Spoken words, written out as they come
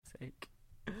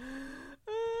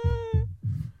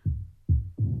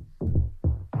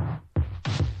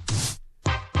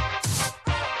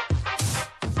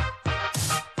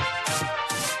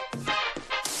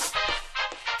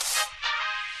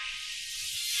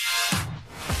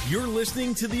You're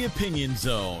listening to The Opinion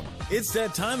Zone. It's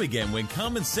that time again when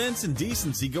common sense and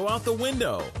decency go out the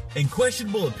window and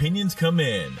questionable opinions come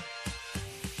in.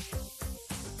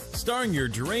 Starring your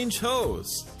deranged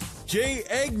hosts, Jay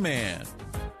Eggman,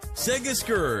 Sega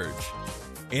Scourge,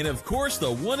 and of course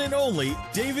the one and only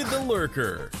David the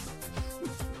Lurker.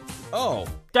 Oh,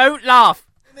 don't laugh!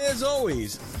 And as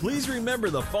always, please remember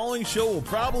the following show will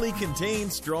probably contain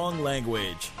strong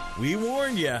language. We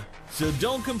warned you, so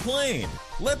don't complain.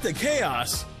 Let the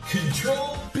chaos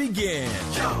control begin.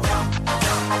 Come on,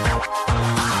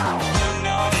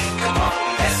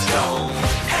 let's go.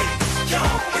 Hey, yo,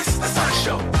 it's the Sonic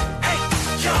Show. Hey,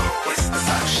 yo, it's the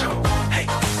Sonic Show. Hey,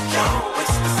 yo,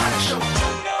 it's the Sonic Show.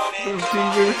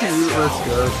 Let's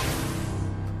go.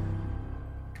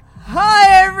 Hi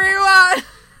everyone!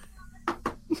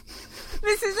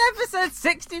 This is episode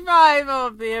 65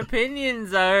 of The Opinion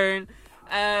Zone.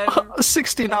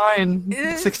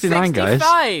 69. 69, 65.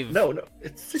 guys. No,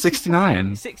 it's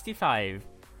 69. 65.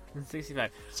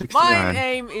 65. 69. My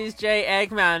name is Jay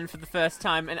Eggman for the first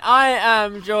time, and I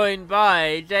am joined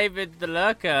by David the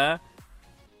Lurker.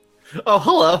 Oh,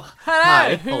 hello. Hello!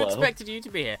 Hi, Who hello. expected you to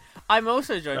be here? I'm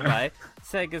also joined by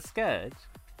Sega Scourge.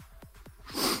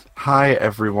 Hi,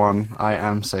 everyone. I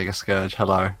am Sega Scourge.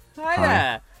 Hello.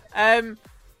 Hi there.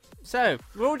 So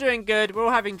we're all doing good. We're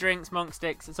all having drinks, monk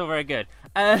sticks. It's all very good.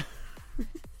 We're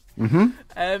having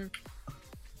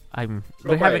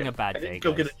a bad day. Go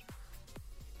Guys. get it.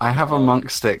 I have a monk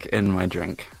stick in my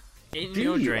drink. In Do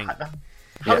your you? drink.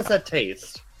 How does that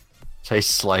taste?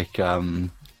 Tastes like a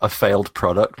failed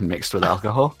product mixed with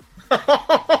alcohol.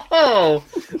 Oh,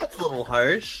 that's a little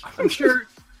harsh. I'm sure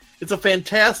it's a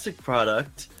fantastic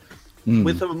product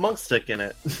with a monk stick in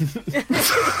it.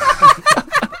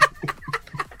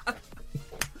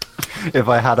 If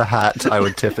I had a hat, I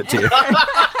would tip it to you.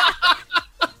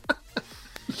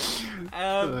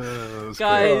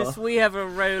 Guys, we have a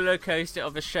roller coaster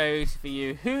of a show for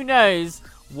you. Who knows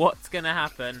what's gonna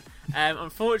happen?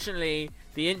 Unfortunately,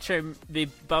 the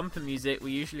bumper music,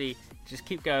 we usually just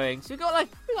keep going. So we got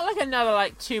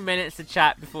another 2 minutes to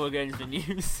chat before we go into the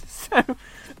news. So,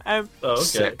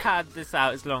 Okay. pad this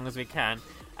out as long as we can.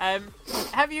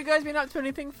 Have you guys been up to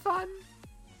anything fun?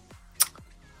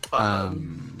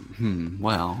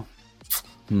 Well,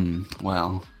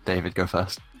 David, go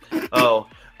first.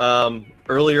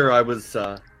 Earlier I was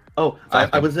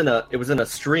I was in a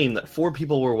stream that 4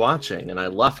 people were watching, and I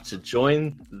left to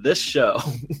join this show.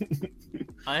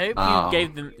 I hope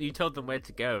you told them where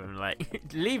to go and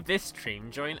leave this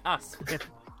stream, join us.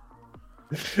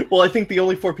 Well, I think the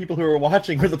only 4 people who were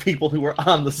watching were the people who were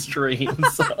on the stream.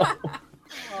 So,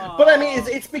 but I mean,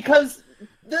 it's because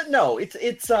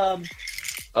it's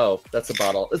oh, that's a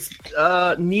bottle. It's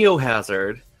Neo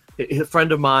Hazard, a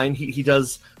friend of mine. He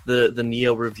does the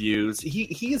Neo reviews.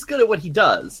 He is good at what he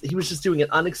does. He was just doing an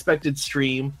unexpected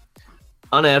stream,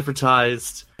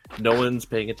 unadvertised. No one's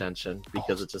paying attention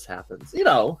because it just happens. You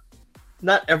know,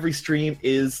 not every stream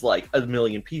is like 1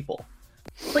 million people,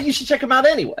 but you should check him out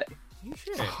anyway. You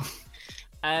should.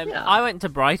 I went to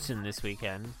Brighton this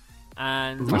weekend,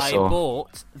 and I saw.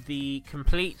 bought the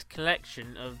complete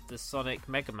collection of the Sonic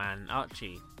Mega Man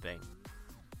Archie thing.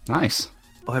 Nice.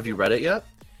 Oh, have you read it yet?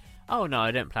 Oh no,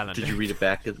 I don't plan on Did doing you read it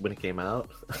back when it came out?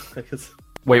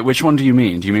 Wait, which one do you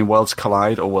mean? Do you mean Worlds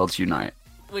Collide or Worlds Unite?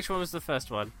 Which one was the first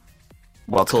one?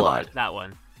 Worlds Collide. That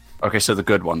one. Okay, so the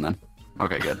good one then.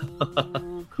 Okay, good.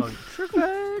 Ooh,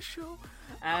 controversial.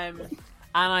 And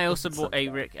I also bought a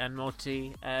Rick and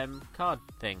Morty card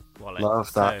thing wallet.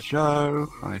 Love that So show.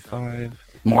 High five.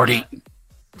 Morty.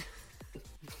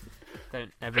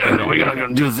 don't ever do We're that.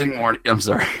 gonna do the thing, Morty. I'm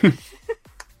sorry.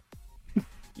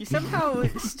 You somehow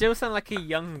still sound like a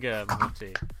younger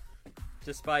Morty,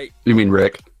 despite You mean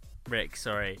Rick? Rick.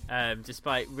 Sorry.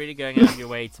 Despite really going out of your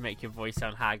way to make your voice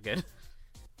sound haggard.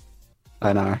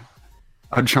 I know.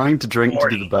 I'm trying to drink to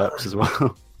do the burps as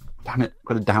well. Damn it,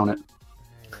 gotta down it.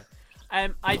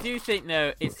 I do think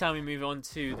though it's time we move on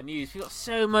to the news. We've got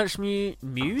so much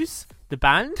Muse, the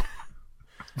band.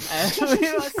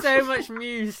 We've got so much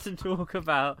Muse to talk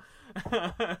about.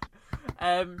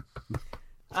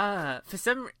 For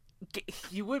some,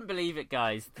 you wouldn't believe it,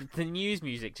 guys. The news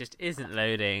music just isn't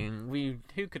loading.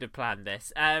 Who could have planned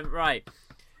this? Right.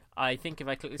 I think if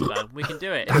I click this button, we can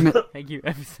do it. Damn it. Thank you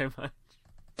ever so much.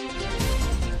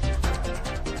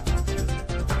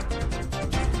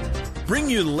 Bring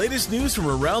you the latest news from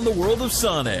around the world of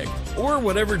Sonic, or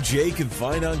whatever Jay could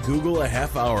find on Google a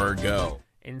half hour ago.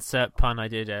 Insert pun I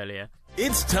did earlier.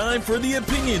 It's time for the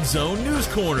Opinion Zone News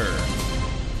Corner.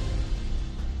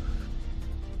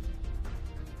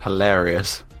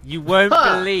 Hilarious. You won't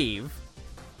believe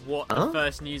what the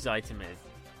first news item is.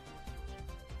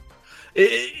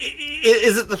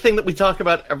 Is it the thing that we talk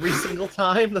about every single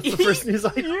time? That's the first news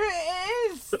item.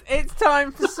 It is. It's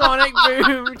time for Sonic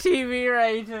Boom TV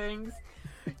ratings.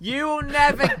 You will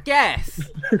never guess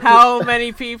how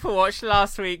many people watched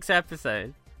last week's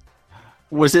episode.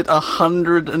 Was it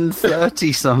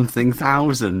 130 something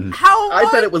thousand? How?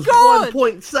 I bet it was God!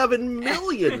 1.7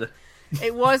 million.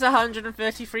 It was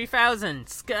 133,000.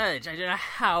 Scourge, I don't know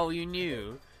how you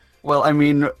knew. Well, I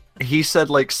mean, he said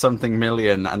like something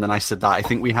million, and then I said that. I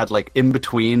think we had like in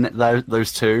between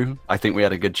those two. I think we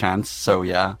had a good chance. So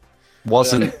yeah,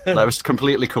 that was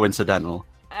completely coincidental.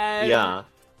 Yeah.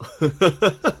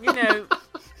 You know,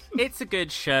 it's a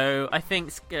good show. I think,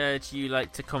 Scourge, you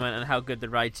like to comment on how good the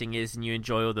writing is, and you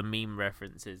enjoy all the meme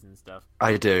references and stuff.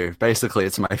 I do. Basically,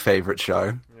 it's my favorite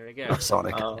show There we go. of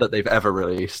Sonic that they've ever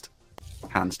released,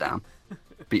 hands down.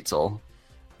 Beats all.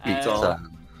 Beats all.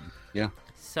 Yeah.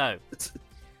 So,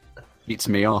 Beats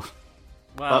me off.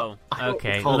 well, I don't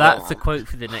okay. recall Well, that's that. a quote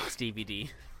for the next DVD.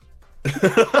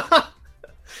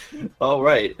 All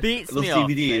right. Beats Those me off.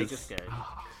 DVDs. There, just go.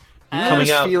 You know Coming those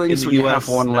out feelings in when the you US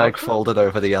have one now? leg folded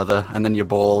over the other, and then your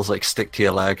balls like stick to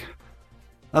your leg.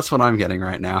 That's what I'm getting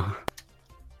right now.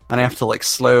 And I have to like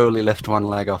slowly lift one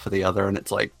leg off of the other, and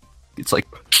it's like like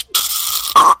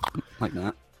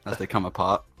that as they come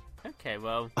apart. Okay,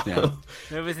 well, Yeah.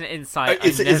 there was an insight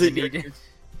Is I it- never is it- needed.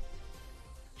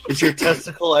 Is your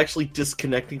testicle actually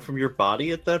disconnecting from your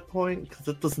body at that point? Because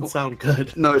that doesn't sound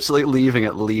good. No, it's like leaving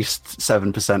at least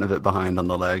 7% of it behind on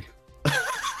the leg.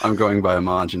 I'm going by a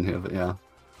margin here, but yeah.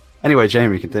 Anyway,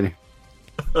 Jamie, continue.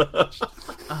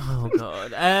 Oh,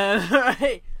 God.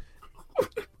 Right.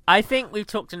 I think we've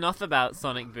talked enough about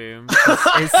Sonic Boom.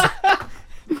 I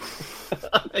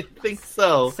think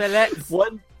so. So let's...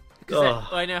 One. Because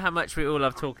I know how much we all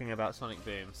love talking about Sonic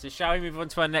Boom. So shall we move on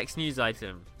to our next news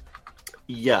item?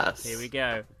 Yes. Here we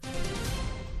go.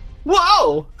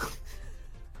 Whoa!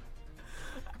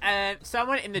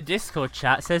 Someone in the Discord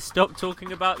chat says stop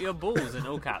talking about your balls in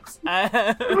all caps.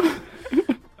 But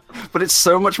it's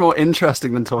so much more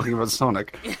interesting than talking about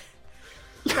Sonic.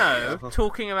 No,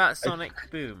 talking about Sonic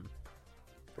Boom.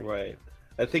 Right.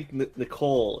 I think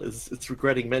Nicole is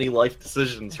regretting many life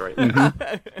decisions right now.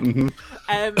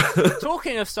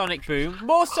 Talking of Sonic Boom,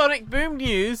 more Sonic Boom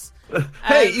news.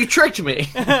 Hey, you tricked me!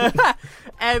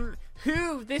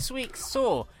 Who this week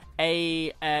saw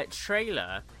a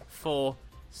trailer for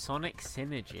Sonic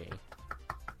Synergy?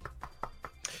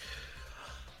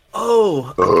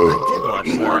 Oh, I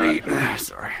did watch that.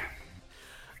 Sorry.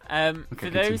 For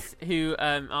those who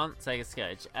aren't Sega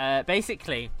Scourge,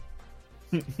 basically,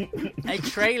 a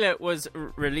trailer was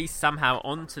released somehow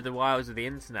onto the wilds of the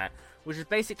internet, which is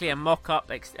basically a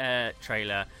mock-up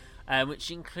trailer,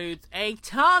 which includes a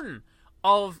ton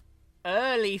of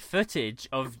early footage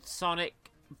of Sonic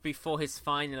before his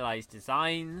finalized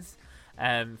designs.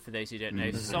 For those who don't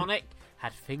know, Sonic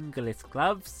had fingerless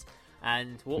gloves,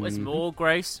 and what was more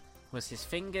gross was his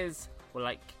fingers were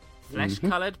like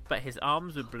flesh-colored, but his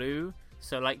arms were blue.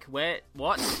 So, like,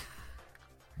 what?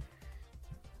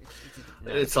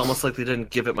 It's almost like they didn't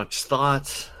give it much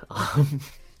thought.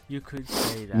 You could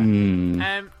say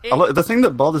that. The thing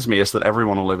that bothers me is that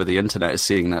everyone all over the internet is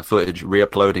seeing that footage,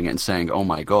 re-uploading it and saying, oh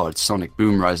my god, Sonic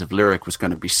Boom Rise of Lyric was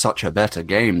going to be such a better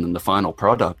game than the final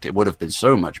product. It would have been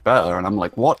so much better. And I'm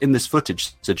like, what in this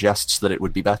footage suggests that it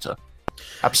would be better?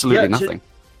 Absolutely nothing.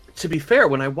 To be fair,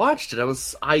 when I watched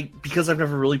it, because I've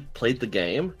never really played the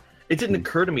game, it didn't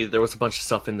occur to me that there was a bunch of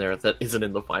stuff in there that isn't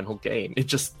in the final game. It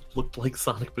just looked like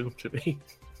Sonic Boom to me.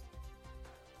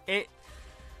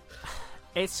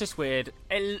 It's just weird.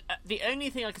 The only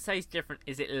thing I can say is different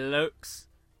is it looks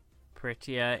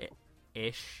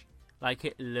prettier-ish. Like,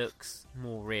 it looks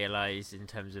more realised in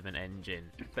terms of an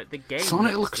engine. But the game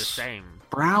Sonic looks looks the same.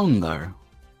 brown, though.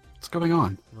 What's going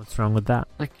on? What's wrong with that?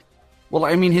 Well,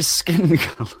 I mean, his skin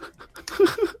color.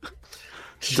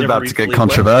 It's you about never to read get Fleetway?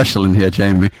 controversial in here,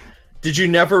 Jamie. Did you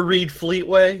never read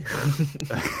Fleetway?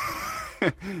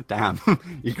 Damn,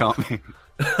 you got me.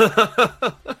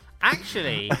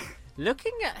 Actually,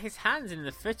 looking at his hands in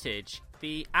the footage,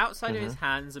 the outside of his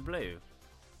hands are blue.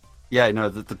 Yeah, no,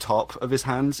 the top of his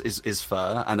hands is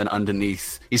fur, and then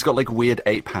underneath, he's got like weird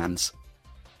ape hands.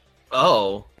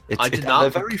 Oh, I did not. They're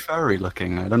very furry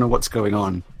looking. I don't know what's going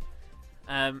on.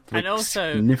 And Like,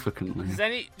 also, significantly.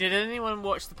 did anyone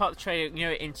watch the part of the trailer? You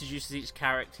know, it introduces each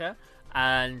character,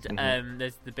 and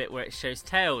there's the bit where it shows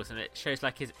Tails, and it shows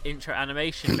like his intro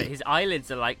animation, but his eyelids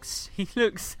are like he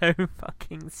looks so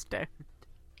fucking stoned.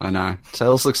 I know.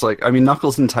 Tails looks like... I mean,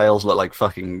 Knuckles and Tails look like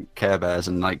fucking Care Bears,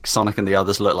 and like Sonic and the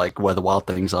others look like Where the Wild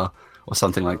Things Are, or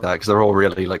something like that, because they're all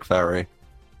really like furry.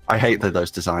 I hate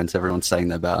those designs. Everyone's saying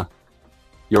they're better.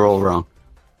 You're all wrong.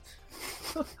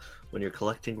 When you're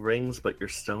collecting rings, but you're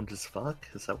stoned as fuck?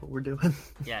 Is that what we're doing?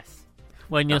 Yes.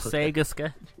 When you're Sega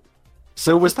scared.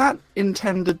 So was that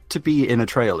intended to be in a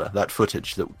trailer? That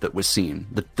footage that was seen,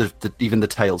 even the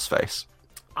Tails face.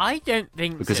 I don't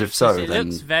think because so. If so, it then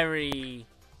looks very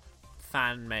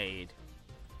fan-made.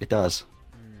 It does.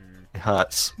 It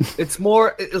hurts. It's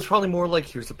probably more like,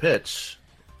 here's a pitch.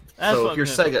 That's So what if you're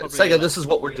I'm gonna Sega, probably this is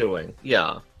what we're doing.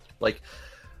 Yeah, like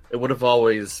it would have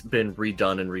always been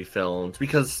redone and refilmed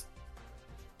because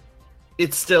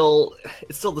it's still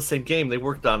the same game. They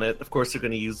worked on it. Of course, they're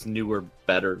going to use newer,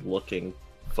 better looking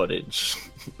footage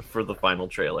for the final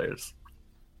trailers.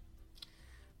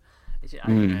 I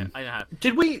don't know how.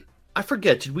 Did we? I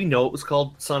forget. Did we know it was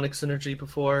called Sonic Synergy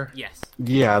before? Yes.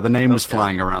 Yeah, the name was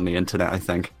flying around the internet, I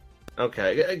think.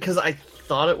 Okay, because I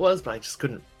thought it was, but I just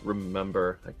couldn't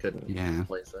remember. I couldn't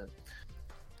place it.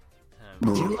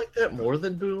 Do you like that more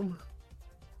than Boom?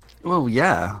 Well,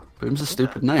 yeah. Boom's a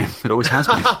stupid name. It always has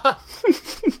been.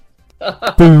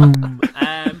 Boom.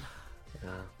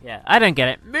 Yeah, I don't get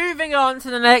it. Moving on to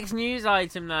the next news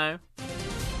item now.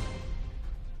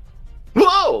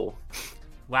 Whoa!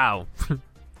 Wow.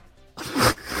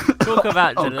 Talk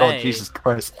about delay. Oh God, Jesus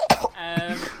Christ.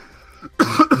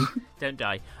 Don't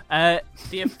die.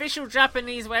 The official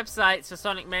Japanese websites for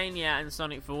Sonic Mania and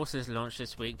Sonic Forces launched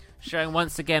this week, showing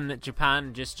once again that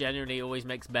Japan just generally always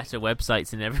makes better websites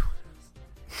than everyone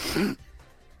else.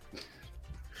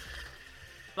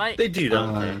 Like, they do,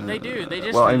 don't they? They do. They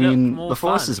just well, I look mean, more the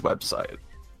Forces fun. website.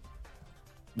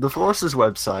 The Forces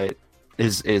website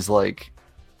is like,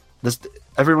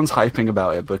 everyone's hyping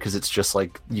about it because it's just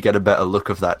like you get a better look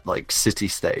of that like city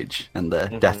stage and the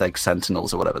Death Egg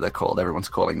Sentinels or whatever they're called. Everyone's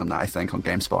calling them that, I think, on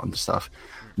GameSpot and stuff.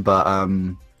 But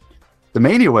the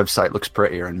Mania website looks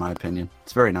prettier in my opinion.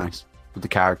 It's very nice with the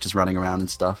characters running around and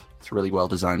stuff. It's a really well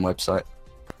designed website.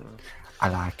 I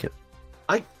like it.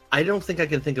 I don't think I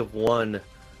can think of one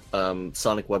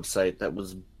Sonic website that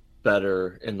was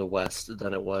better in the West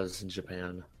than it was in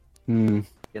Japan. You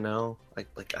know,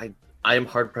 I am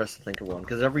hard pressed to think of one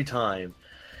because every time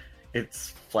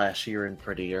it's flashier and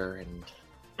prettier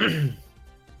and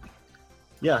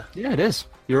yeah, it is.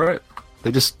 You're right.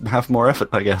 They just have more effort,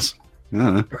 I guess.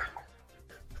 Yeah.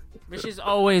 Which is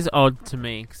always odd to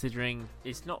me, considering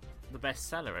it's not the best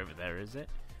seller over there, is it?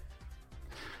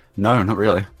 No, not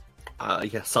really.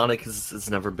 Yeah, Sonic has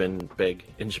never been big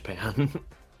in Japan.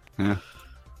 Yeah.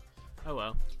 Oh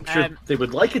well. I'm sure they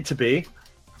would like it to be.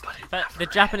 But the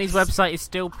Japanese website is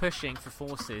still pushing for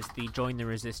Forces the Join the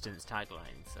Resistance tagline,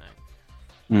 so...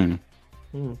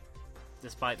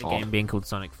 Despite the game being called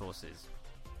Sonic Forces.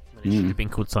 When it should have been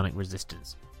called Sonic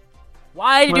Resistance.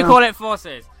 Why did you call it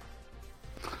Forces?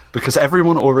 Because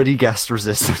everyone already guessed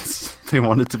Resistance. They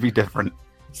wanted to be different.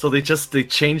 So they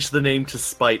changed the name to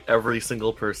spite every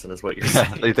single person, is what you're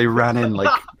saying. They ran in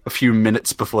like a few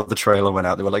minutes before the trailer went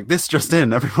out. They were like, "This just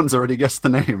in, everyone's already guessed the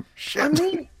name." Shit. I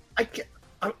mean,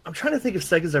 I'm trying to think if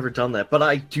Sega's ever done that, but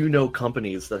I do know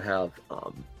companies that have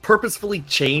purposefully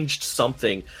changed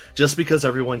something just because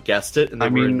everyone guessed it and they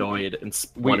were annoyed and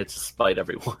wanted to spite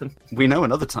everyone. We know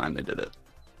another time they did it.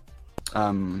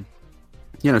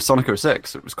 Sonic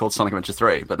 06, it was called Sonic Adventure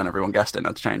 3, but then everyone guessed it and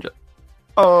had to change it.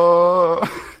 Oh,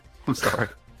 I'm sorry.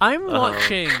 I'm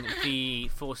watching the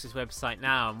Forces website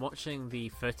now. I'm watching the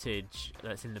footage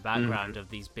that's in the background of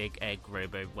these big egg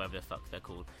robo, whatever the fuck they're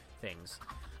called, things.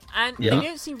 And they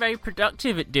don't seem very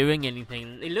productive at doing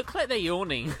anything. They look like they're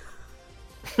yawning.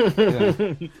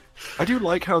 Yeah. I do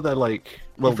like how they're like...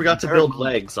 Well, you forgot to build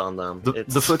legs on them.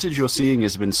 The footage you're seeing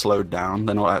has been slowed down.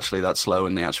 They're not actually that slow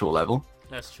in the actual level.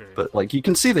 That's true. But like you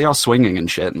can see they are swinging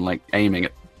and shit and like aiming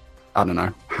at, I don't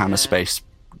know, hammer space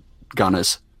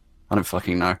gunners. I don't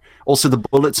fucking know. Also, the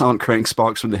bullets aren't creating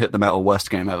sparks when they hit the metal. Worst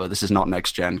game ever. This is not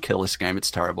next gen. Kill this game.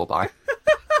 It's terrible. Bye.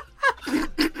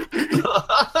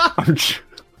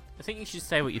 I think you should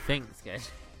say what you think, Sketch.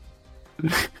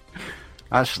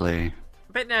 Actually...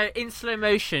 But no, in slow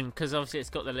motion, because obviously it's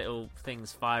got the little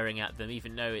things firing at them,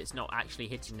 even though it's not actually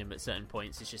hitting them at certain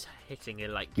points, it's just hitting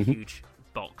a huge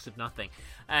box of nothing.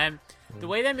 The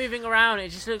way they're moving around, it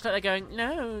just looks like they're going,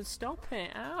 no, stop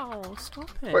it, ow, stop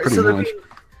it. Right, so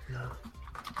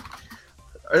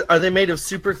are they made of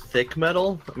super thick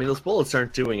metal? I mean, those bullets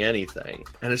aren't doing anything,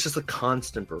 and it's just a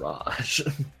constant barrage.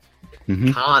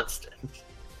 Constant.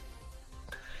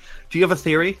 Do you have a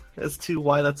theory as to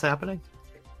why that's happening?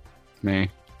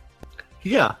 Me?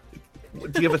 Yeah.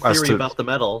 Do you have a theory about the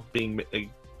metal being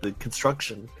the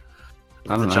construction?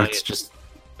 I don't know.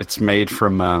 It's made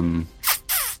from.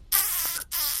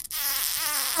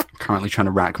 Currently trying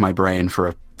to rack my brain for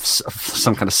a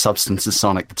some kind of substance in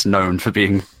Sonic that's known for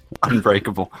being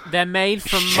unbreakable. They're made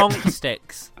from monk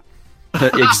sticks.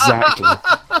 Exactly.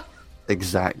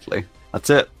 Exactly. That's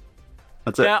it.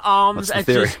 Their arms That's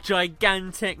the are theory. just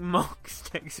gigantic monk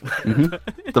sticks.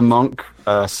 The monk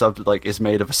is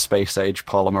made of a space-age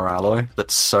polymer alloy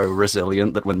that's so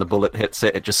resilient that when the bullet hits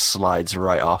it, it just slides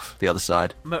right off the other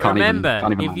side. But Can't remember,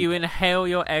 can't even if mind. you inhale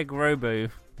your egg robo, you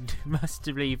must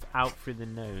leave out through the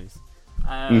nose.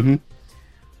 I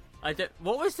don't.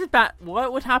 What was the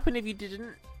What would happen if you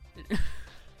didn't?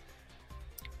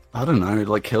 I don't know, it'd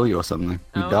like kill you or something.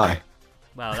 You'd Oh. die.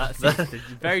 Well, that's a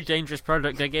very dangerous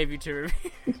product I gave you to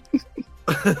review.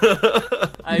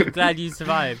 I'm glad you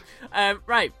survived.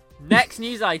 Right, next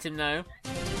news item now.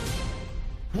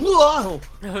 Whoa!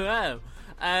 Hello.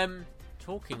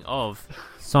 Talking of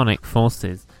Sonic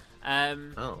Forces,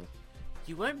 Oh.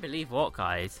 you won't believe what,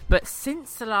 guys, but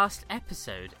since the last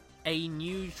episode, a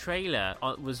new trailer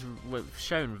was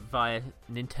shown via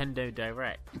Nintendo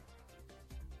Direct.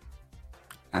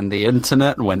 And the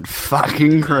internet went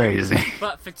fucking crazy.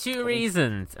 But for two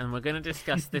reasons, and we're going to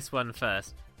discuss this one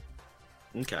first.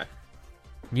 Okay.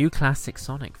 New classic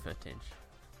Sonic footage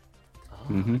Oh,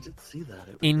 I did see that.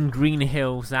 in Green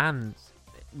Hills and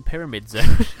Pyramid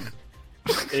Zone.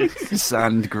 It's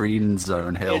Sand Green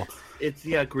Zone Hill. it's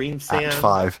green sand, Act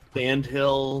 5. sand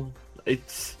hill.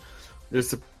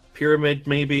 There's a pyramid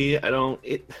maybe. I don't know.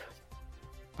 It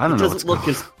Doesn't look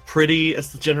as pretty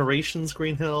as the Generations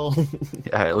Green Hill.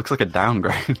 Yeah, it looks like a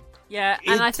downgrade. Yeah,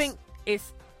 and I It's- think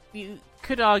you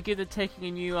could argue they're taking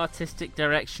a new artistic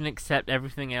direction, except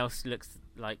everything else looks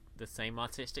like the same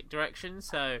artistic direction.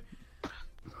 So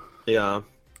Yeah.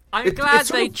 I'm It's glad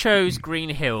sort they of- chose Green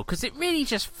Hill, because it really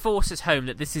just forces home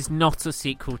that this is not a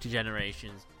sequel to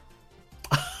Generations.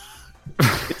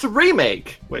 It's a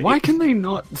remake. Wait, Why can they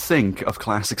not think of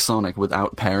classic Sonic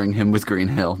without pairing him with Green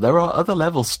Hill? There are other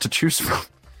levels to choose from.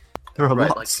 There are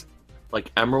Right, lots.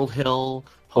 like Emerald Hill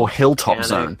Or Hilltop Panic.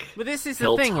 Zone. But this is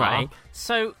the thing, Hilltop. right?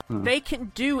 So they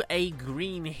can do a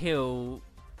Green Hill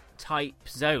type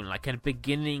zone, like a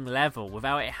beginning level,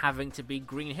 without it having to be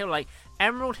Green Hill. Like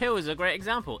Emerald Hill is a great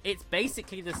example. It's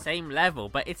basically the same level,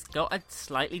 but it's got a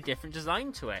slightly different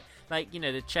design to it. Like,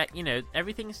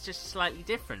 everything's just slightly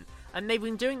different. And they've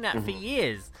been doing that for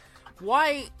years.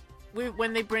 Why,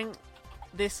 when they bring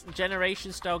this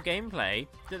generation style gameplay,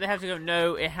 that they have to go,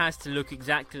 no, it has to look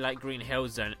exactly like Green Hill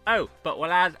Zone. Oh, but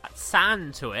we'll add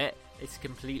sand to it. It's a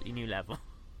completely new level.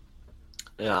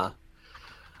 Yeah.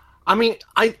 I mean,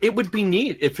 it would be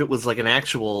neat if it was like an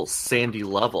actual sandy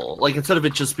level. Like, instead of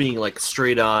it just being like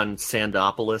straight on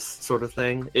Sandopolis sort of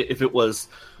thing. If it was,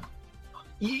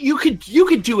 you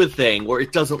could do a thing where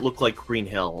it doesn't look like Green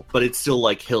Hill, but it's still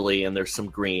like hilly and there's some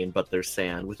green, but there's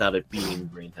sand without it being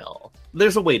Green Hill.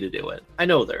 There's a way to do it. I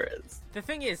know there is. The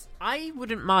thing is, I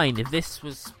wouldn't mind if this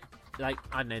was, like,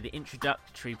 I don't know, the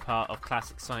introductory part of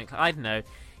Classic Sonic. I don't know,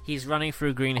 he's running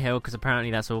through Green Hill, because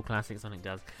apparently that's all Classic Sonic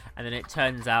does. And then it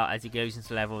turns out, as he goes into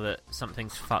the level, that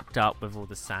something's fucked up with all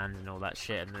the sand and all that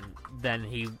shit. And then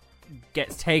he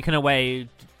gets taken away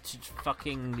to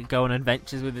fucking go on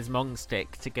adventures with his Mong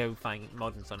stick to go find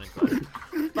modern Sonic.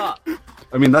 But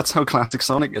I mean, that's how classic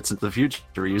Sonic gets into the future.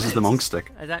 He uses the Monk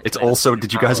Stick. Exactly. It's also,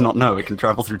 did you guys not know, it can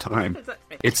travel through time.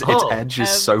 Its edge is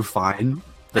so fine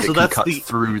that So it can that's cut the-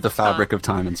 through the fabric of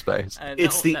time and space.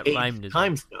 It's the that rhymed 8 as well.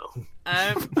 time stone.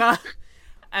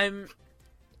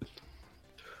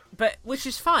 But which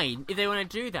is fine if they want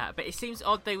to do that. But it seems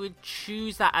odd they would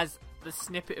choose that as the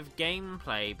snippet of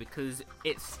gameplay, because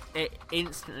it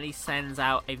instantly sends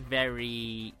out a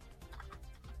very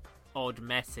odd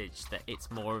message that it's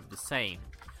more of the same.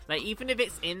 Like, even if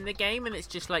it's in the game and it's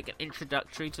just like an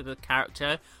introductory to the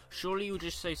character, surely you would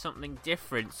just say something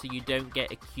different so you don't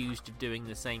get accused of doing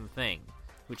the same thing,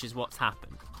 which is what's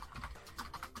happened.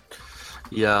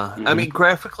 Yeah. I mean,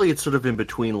 graphically, it's sort of in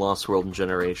between Lost World and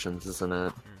Generations, isn't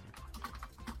it?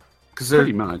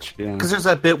 Pretty much, yeah. Because there's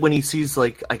that bit when he sees,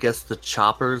 like, I guess the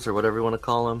choppers or whatever you want to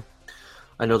call them.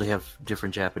 I know they have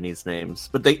different Japanese names,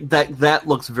 but that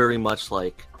looks very much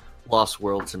like Lost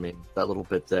World to me. That little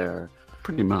bit there,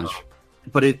 Pretty much.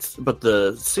 but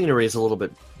the scenery is a little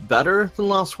bit better than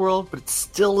Lost World, but it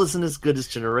still isn't as good as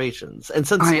Generations. And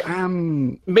since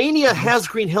Mania has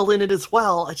Green Hill in it as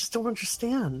well, I just don't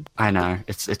understand. I know,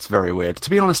 it's very weird. To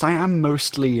be honest, I am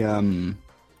mostly,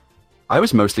 I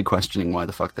was mostly questioning why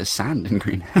the fuck there's sand in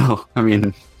Green Hill. I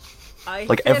mean,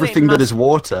 like, feel everything that is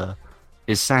water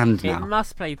is sand It now.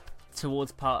 must play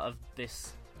towards part of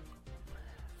this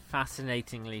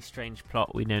fascinatingly strange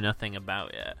plot we know nothing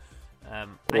about yet. I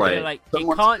Right. feel like it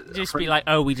Someone's- can't just be like,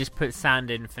 oh, we just put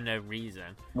sand in for no reason.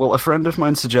 Well, a friend of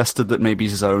mine suggested that maybe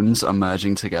zones are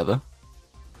merging together.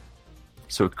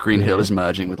 So Green Hill is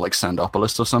merging with like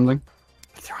Sandopolis or something.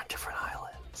 They're on different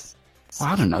islands. Well,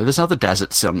 I don't know. There's other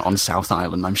deserts on South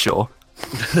Island, I'm sure.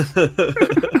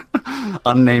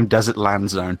 Unnamed desert land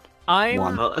zone. I'm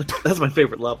That's my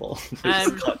favorite level.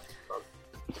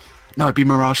 No, it'd be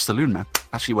Mirage Saloon, man.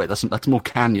 Actually, wait, that's more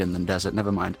canyon than desert.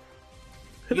 Never mind.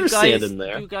 There's sand in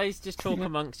there. You guys just talk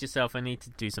amongst yourself. I need to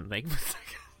do something.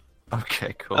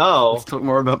 Okay, cool. Oh. Let's talk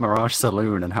more about Mirage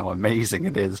Saloon and how amazing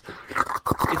it is.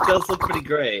 It does look pretty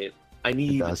great. I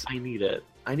need does. it.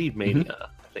 I need Mania.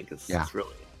 I think it's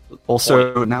really. the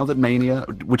Also, point. now that Mania...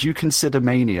 Would you consider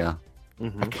Mania a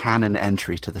Mhm. canon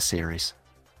entry to the series?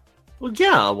 Well,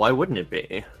 yeah. Why wouldn't it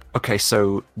be? Okay,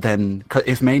 so then...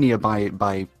 If Mania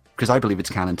by because I believe it's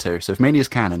canon too, so if Mania's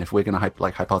canon, if we're going to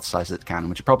hypothesize it's canon,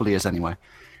 which it probably is anyway,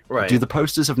 Right. do the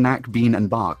posters of Knack, Bean, and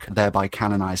Bark thereby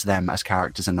canonize them as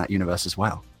characters in that universe as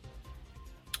well?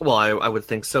 Well, I would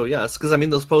think so. Yes, because I mean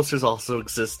those posters also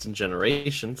exist in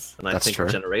Generations, and I That's think true.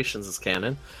 Generations is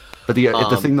canon. But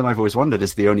the thing that I've always wondered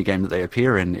is the only game that they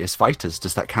appear in is Fighters.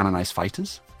 Does that canonize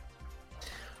Fighters?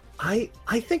 I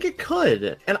think it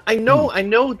could, and I know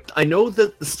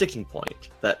that the sticking point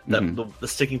the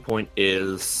sticking point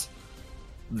is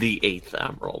the 8th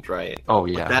Emerald, right? Oh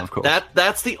yeah, of course.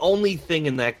 That's the only thing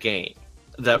in that game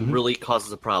that really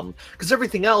causes a problem, because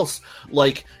everything else,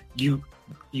 like you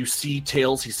see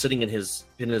Tails, he's sitting in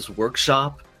his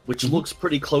workshop, which looks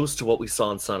pretty close to what we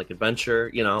saw in Sonic Adventure.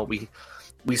 You know,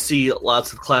 we see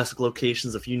lots of classic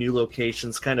locations, a few new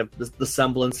locations, kind of the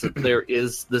semblance that there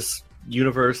is this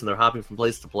universe and they're hopping from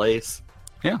place to place.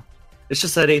 Yeah. It's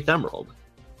just that 8th Emerald.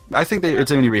 I think it's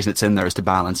the only reason it's in there is to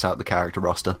balance out the character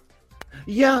roster.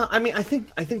 Yeah, I mean, I think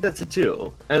that's it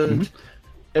too, and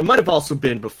it might have also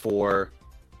been before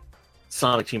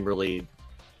Sonic Team really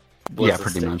was Yeah, a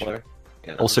pretty much. stickler.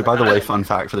 You know, Also, by the way, fun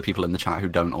fact for the people in the chat who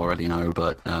don't already know,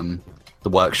 but the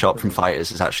workshop from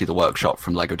Fighters is actually the workshop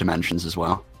from LEGO Dimensions as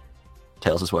well.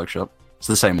 Tails' workshop. It's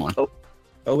the same one.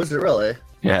 Oh, is it really?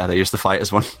 Yeah, they used the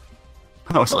Fighters one.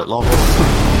 I was like, lol.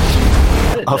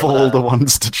 I didn't Of know all that. the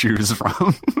ones to choose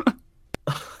from.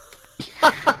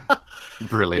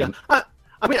 Brilliant. Yeah.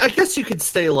 I mean, I guess you could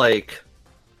say like,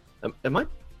 am I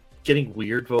getting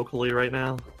weird vocally right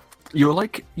now? You're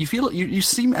like, you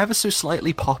seem ever so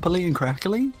slightly poppily and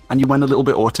crackly, and you went a little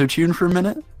bit auto-tune for a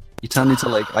minute. You turned into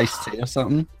like Ice-T or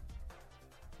something.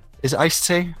 Is it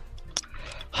Ice-T?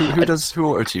 Who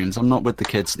auto-tunes? I'm not with the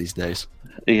kids these days.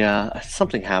 Yeah,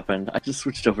 something happened. I just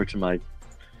switched over to my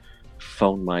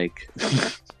phone mic.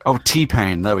 Oh,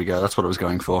 T-Pain. There we go. That's what I was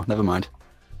going for. Never mind.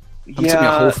 It took me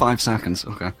a whole 5 seconds.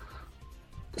 Okay.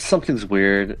 Something's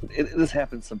weird. This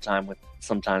happens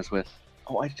sometimes with.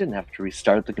 Oh, I didn't have to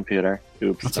restart the computer.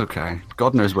 Oops. That's okay.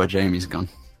 God knows where Jamie's gone.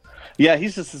 Yeah,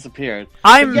 he's just disappeared.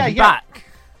 I'm Yeah. back.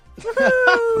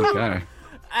 Okay.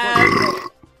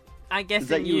 I guess Is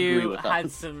that that you agree you with had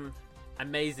us? some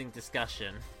amazing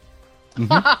discussion.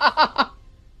 I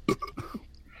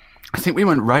think we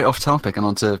went right off topic and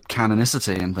onto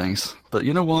canonicity and things. But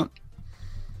you know what?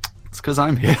 It's because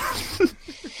I'm here.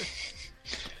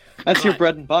 That's your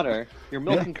bread and butter. Your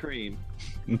milk and cream.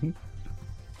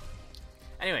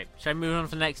 Anyway, shall I move on to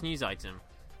the next news item?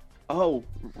 Oh,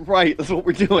 right. That's what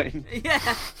we're doing.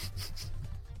 Yeah.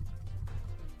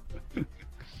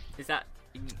 Is that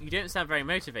you don't sound very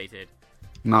motivated?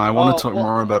 No, I want to Oh, talk well-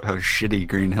 more about how shitty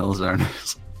Green Hill Zone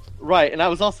is. Right, and I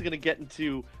was also going to get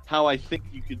into how I think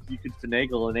you could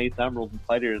finagle an 8th Emerald in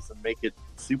Fighters and make it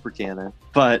super canon.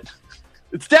 But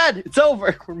it's dead. It's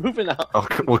over. We're moving on.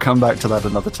 We'll come back to that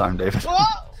another time, David.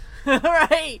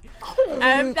 Alright!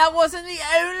 That wasn't the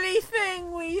only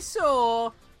thing we saw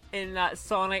in that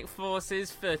Sonic Forces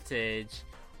footage.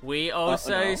 We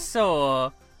also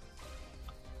saw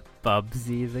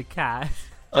Bubsy the cat.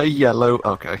 A yellow.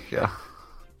 Okay, yeah.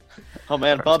 Oh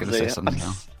man, I was gonna say Bubsy! something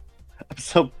else. I'm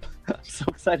so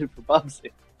excited for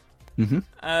Bubsy.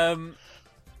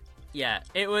 Yeah,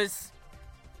 it was.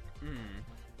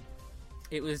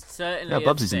 It was certainly. Yeah,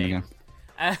 a Bubsy's in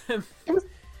the thing. game.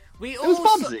 We was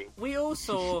also Bubsy. we all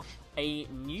saw a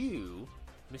new,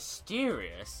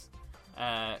 mysterious,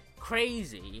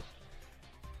 crazy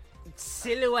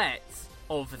silhouette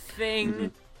of a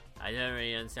thing. I don't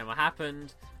really understand what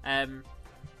happened.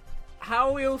 How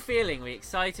are we all feeling? Are we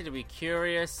excited? Are we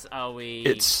curious? Are we?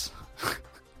 It's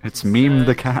Meme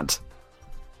the cat.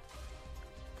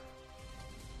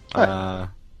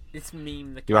 It's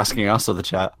meme the. You asking us or the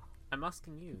chat? I'm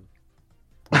asking you.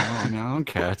 Oh, I mean, I don't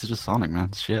care. It's just Sonic,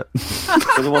 man. Shit.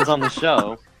 For the ones on the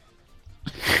show.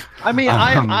 I mean,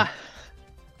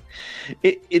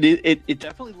 It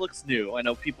definitely looks new. I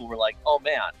know people were like, "Oh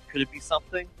man, could it be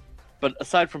something?" But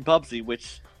aside from Bubsy,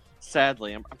 which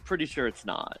sadly I'm pretty sure it's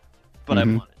not, but I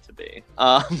want it to be.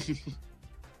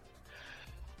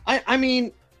 I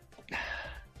mean,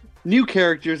 new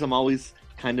characters. I'm always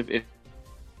kind of.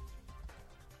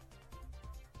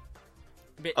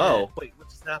 Oh wait, what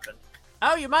just happened?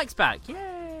 Oh, your mic's back!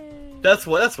 Yay! That's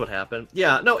what happened.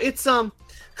 Yeah, no, it's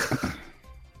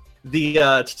the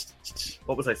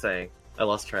what was I saying? I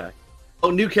lost track.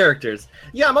 Oh, new characters.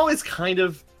 Yeah, I'm always kind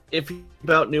of iffy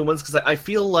about new ones because I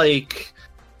feel like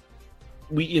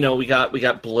we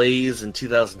got Blaze in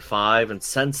 2005, and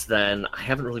since then I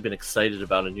haven't really been excited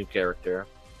about a new character.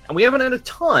 And we haven't had a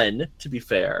ton, to be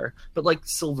fair, but like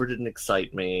Silver didn't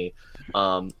excite me.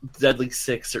 Deadly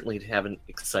Six certainly haven't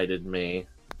excited me.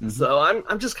 Mm-hmm. So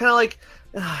I'm just kind of like,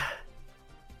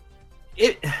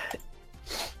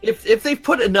 if they've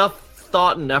put enough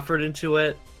thought and effort into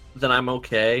it, then I'm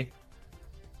okay.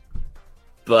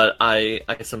 But I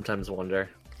sometimes wonder,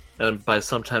 and by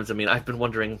sometimes I mean I've been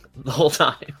wondering the whole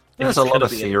time. There's a lot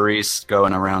of theories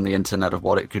going around the internet of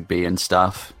what it could be and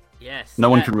stuff. Yes. No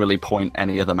one can really point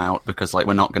any of them out because like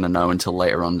we're not going to know until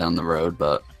later on down the road.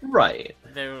 But right,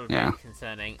 they're all very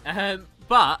concerning.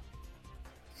 But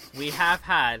we have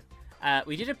had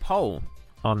we did a poll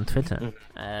on Twitter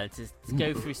to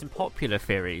go through some popular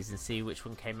theories and see which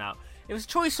one came out. It was a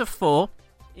choice of 4.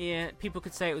 Yeah, people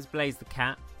could say it was Blaze the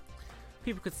Cat.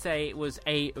 People could say it was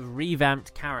a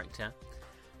revamped character.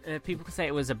 People could say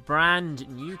it was a brand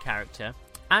new character.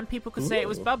 And people could say it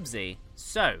was Bubsy.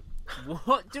 So,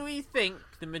 what do we think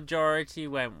the majority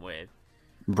went with?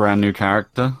 Brand new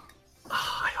character?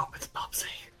 Oh, I hope it's Bubsy.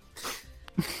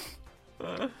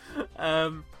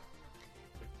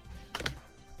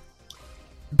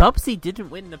 Bubsy didn't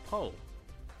win the poll.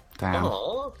 Damn.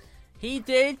 Aww. He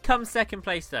did come second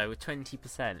place though with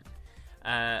 20%.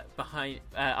 Behind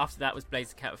after that was Blaze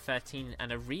the Cat with 13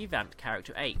 and a revamped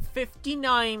character 8.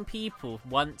 59 people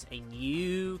want a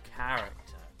new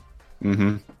character.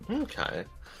 Okay.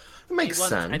 Makes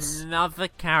sense. Another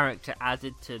character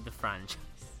added to the franchise.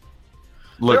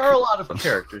 Look, there are a lot of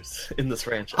characters in this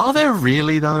franchise. Are there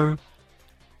really though?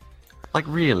 Like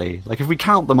really? Like if we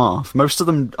count them off, most of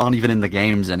them aren't even in the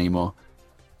games anymore.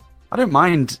 I don't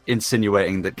mind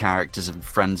insinuating that characters and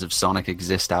friends of Sonic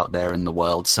exist out there in the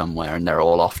world somewhere, and they're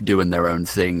all off doing their own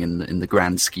thing in the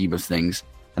grand scheme of things.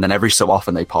 And then every so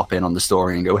often they pop in on the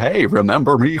story and go, "Hey,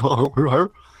 remember me?"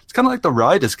 It's kind of like the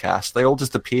Riders cast. They all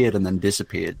just appeared and then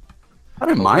disappeared. I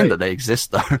don't mind that they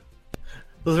exist though.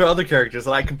 Those are other characters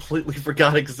that I completely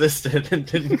forgot existed and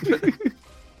didn't.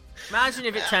 Imagine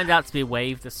if it turned out to be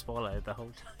Wave the Swallow the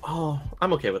whole time. Oh,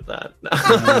 I'm okay with that.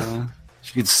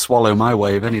 She could swallow my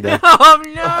wave any day. Oh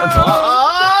no!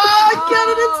 I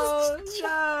get it.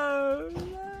 No.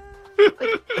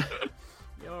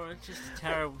 You're just a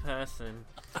terrible person.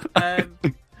 I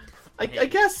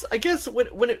guess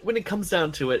when it comes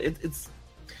down to it, it's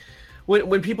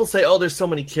when people say, "Oh, there's so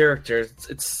many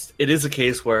characters," it is a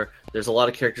case where there's a lot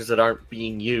of characters that aren't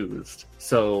being used.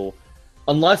 So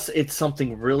unless it's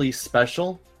something really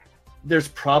special, there's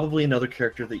probably another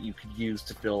character that you could use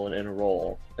to fill in a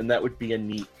role, and that would be a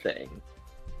neat thing.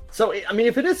 So, I mean,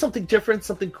 if it is something different,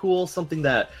 something cool, something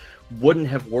that wouldn't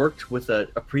have worked with a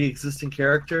pre-existing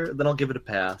character, then I'll give it a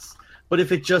pass. But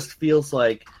if it just feels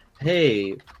like,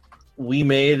 hey, we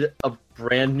made a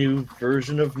brand new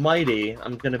version of Mighty,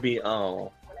 I'm going to be,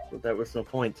 oh, but there was no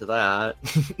point to that.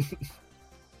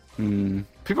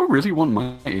 People really want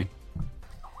Mighty.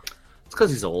 It's because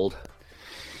he's old.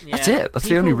 Yeah, that's it. That's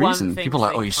the only reason. People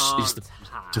are like, oh,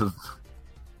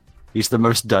 he's the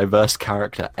most diverse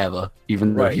character ever,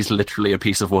 even though he's literally a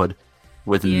piece of wood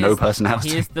with no personality.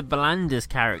 He is the blandest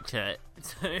character.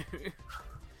 So...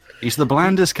 He's the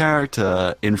blandest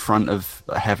character in front of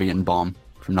Heavy and Bomb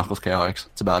from Knuckles Chaotix.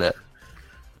 That's about it.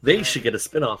 They should get a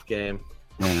spin-off game.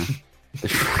 Yeah,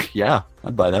 yeah,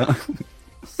 I'd buy that.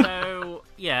 So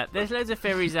yeah, there's loads of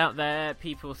theories out there.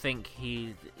 People think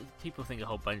a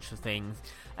whole bunch of things.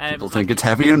 People think it's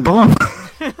Heavy and Bomb.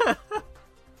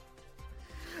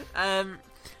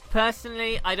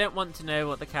 Personally, I don't want to know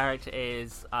what the character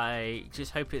is. I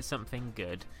just hope it's something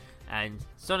good. And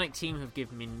Sonic Team have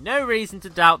given me no reason to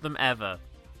doubt them ever.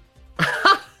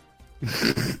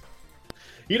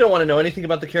 You don't want to know anything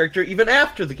about the character even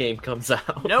after the game comes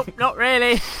out. Nope, not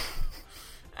really.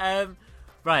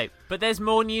 Right, but there's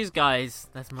more news, guys.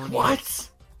 There's more news.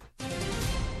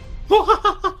 What?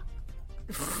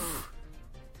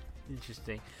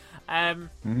 Interesting.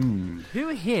 Who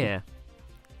here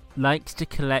likes to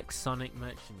collect Sonic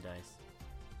merchandise?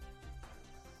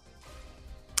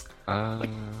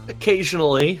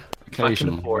 Occasionally. If I can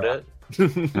afford it.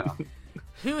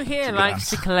 Who here likes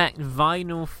to collect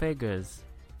vinyl figures?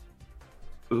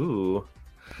 Ooh.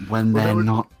 When they're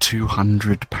not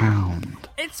 £200.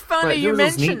 It's funny you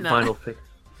mentioned that. Final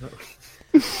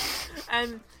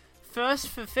And First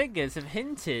for Figures have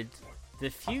hinted the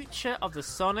future of the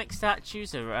Sonic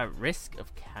statues are at risk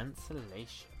of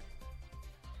cancellation.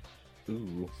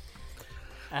 Ooh.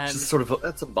 Sort of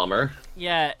that's a bummer.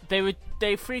 Yeah,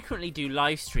 they frequently do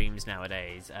live streams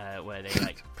nowadays where they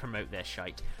like promote their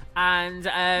shite, and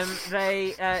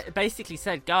they basically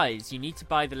said, guys, you need to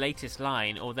buy the latest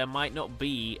line, or there might not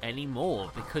be any more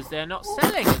because they're not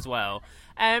selling as well.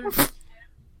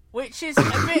 Which is a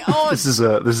bit odd. This is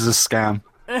a scam.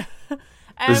 This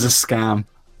is a scam.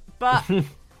 But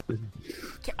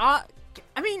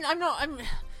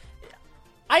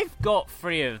I've got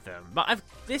 3 of them, but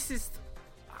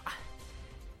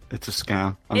It's a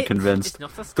scam. I'm convinced. It's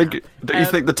not a scam. Don't you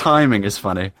think the timing is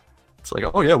funny? It's like,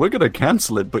 oh yeah, we're going to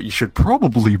cancel it, but you should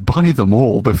probably buy them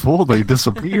all before they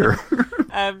disappear.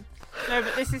 No,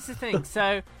 but this is the thing.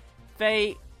 So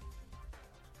they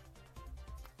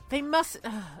must.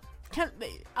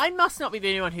 I must not be the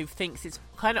only one who thinks it's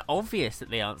kind of obvious that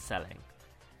they aren't selling,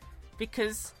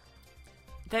 because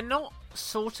they're not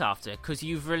sought after because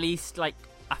you've released like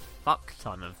a fuck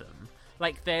ton of them.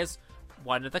 Like there's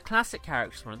one of the classic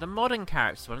characters, one of the modern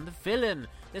characters, one of the villain.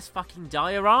 There's fucking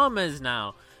dioramas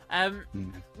now.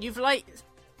 You've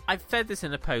I've said this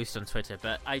in a post on Twitter,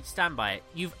 but I stand by it.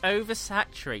 You've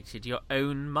oversaturated your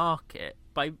own market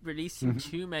by releasing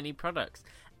too many products,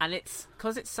 and it's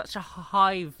because it's such a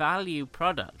high value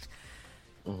product.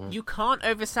 You can't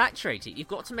oversaturate it. You've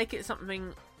got to make it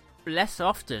something less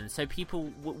often so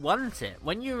people want it.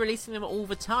 When you're releasing them all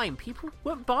the time, people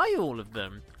won't buy all of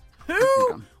them.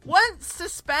 Who wants to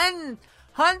spend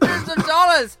hundreds of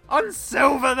dollars on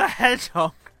Silver the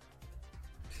Hedgehog?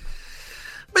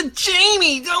 But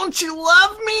Jamie, don't you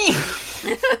love me?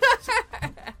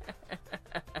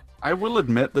 I will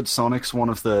admit that Sonic's one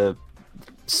of the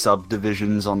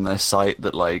subdivisions on their site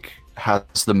that like has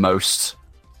the most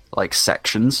like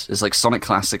sections. It's like Sonic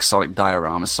Classic, Sonic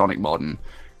Diorama, Sonic Modern.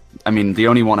 I mean, the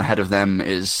only one ahead of them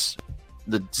is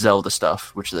the Zelda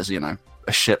stuff, which there's, a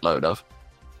shitload of.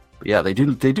 But yeah, they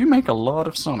do make a lot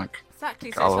of Sonic.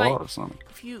 Exactly. So a lot of Sonic.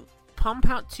 If you pump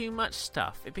out too much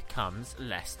stuff, it becomes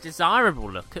less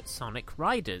desirable. Look at Sonic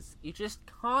Riders. You just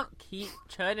can't keep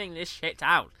churning this shit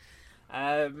out.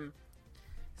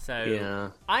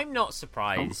 So I'm not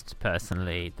surprised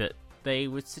personally that they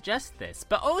would suggest this,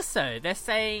 but also they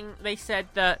said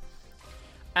that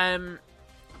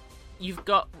you've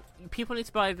got people need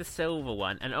to buy the silver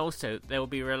one, and also they will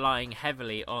be relying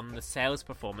heavily on the sales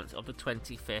performance of the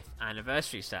 25th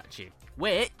anniversary statue,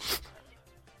 which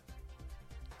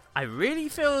I really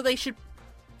feel they should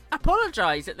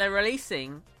apologise that they're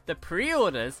releasing the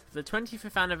pre-orders for the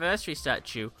 25th anniversary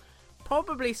statue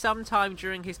probably sometime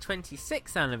during his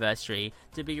 26th anniversary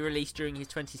to be released during his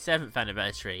 27th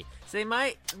anniversary. So they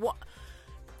might...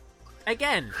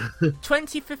 Again,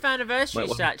 25th anniversary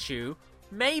statue,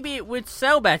 maybe it would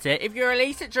sell better if you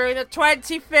release it during the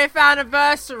 25th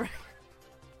anniversary.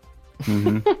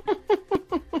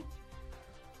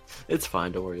 It's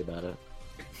fine, don't worry about it.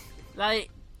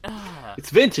 It's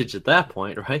vintage at that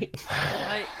point, right?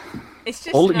 It's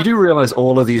just you do realize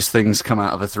all of these things come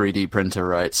out of a 3D printer,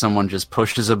 right? Someone just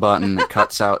pushes a button, it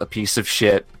cuts out a piece of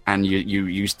shit, and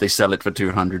they sell it for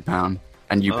 £200,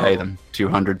 and you pay them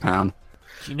 £200.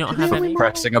 Do you not have any?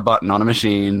 Pressing a button on a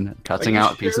machine, cutting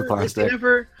out a piece of plastic.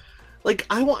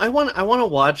 I want to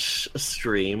watch a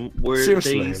stream where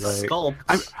Seriously, they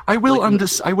sculpt. I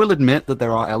will admit that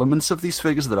there are elements of these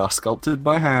figures that are sculpted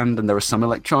by hand, and there are some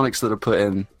electronics that are put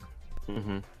in.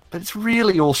 But it's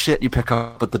really all shit you pick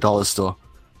up at the dollar store.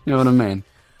 You know what I mean?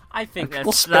 I think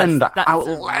people spend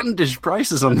outlandish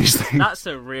prices on these things. That's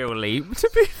a real leap, to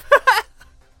be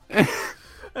fair.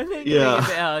 I think it's a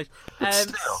bit harsh.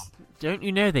 Don't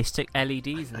you know they stick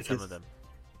LEDs in some of them?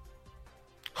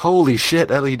 Holy shit,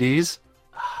 LEDs!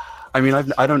 I mean,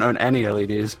 I don't own any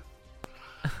LEDs.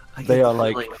 They are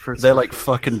they're like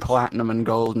fucking platinum and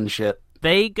gold and shit.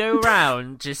 They go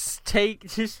round just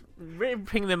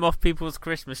ripping them off people's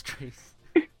Christmas trees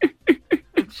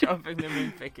and shoving them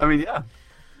in figures. I mean, yeah,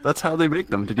 that's how they make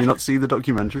them. Did you not see the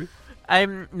documentary?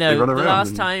 No, the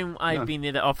last time I've been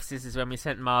near the offices is when we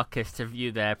sent Marcus to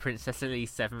view their Princess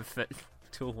Elise 7-foot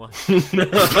tall one.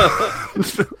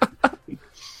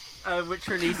 Which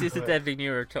releases the deadly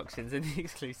neurotoxins in the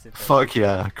exclusive. Fuck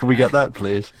yeah! Can we get that,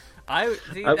 please?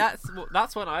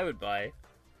 That's what I would buy.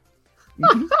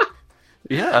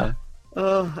 Yeah.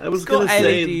 I was going to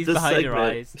say LEDs this behind segment. your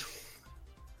eyes.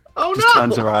 Oh Just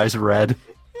turns her eyes red.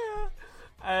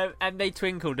 And they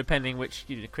twinkle depending which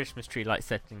Christmas tree light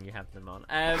setting you have them on.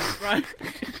 Right.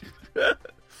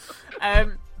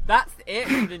 That's it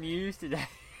for the news today.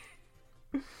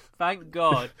 Thank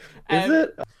God. Is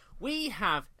it? We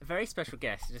have a very special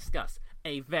guest to discuss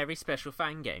a very special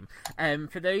fan game.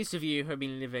 For those of you who have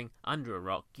been living under a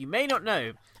rock, you may not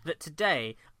know that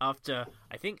today, after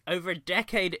I think over a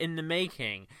decade in the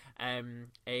making,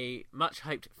 a much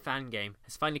hyped fan game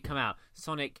has finally come out.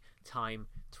 Sonic Time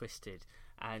Twisted.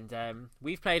 And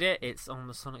we've played it. It's on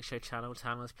the Sonic Show channel.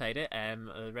 Tam has played it.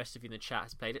 The rest of you in the chat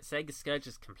has played it. Sega Scourge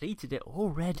has completed it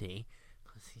already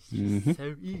because he's just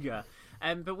so eager.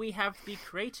 But we have the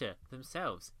creator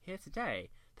themselves here today.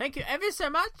 Thank you ever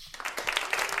so much.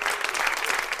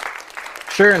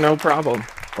 Sure, no problem.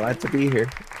 Glad to be here.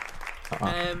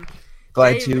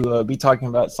 Glad David, to be talking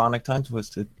about Sonic Time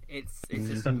Twisted. It's a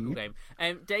super cool game.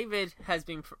 David has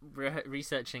been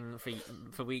researching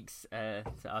for weeks to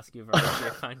ask you a variety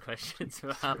of fan questions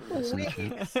about this Okay,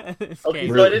 game. so I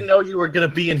didn't know you were gonna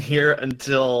be in here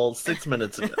until 6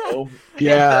 minutes ago.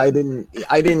 Yeah, I didn't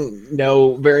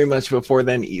know very much before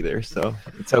then either, so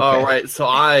it's okay. All right, so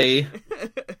I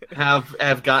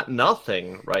have got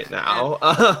nothing right now.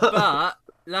 But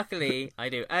luckily, I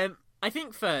do. I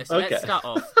think first, Okay. let's start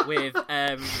off with,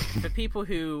 for people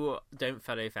who don't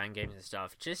follow fan games and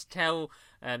stuff, just tell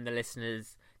the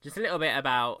listeners just a little bit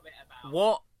about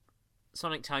what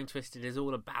Sonic Time Twisted is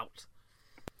all about.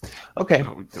 Okay.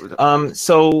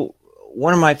 So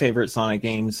one of my favorite Sonic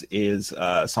games is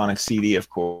Sonic CD, of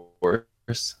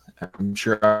course. I'm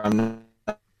sure I'm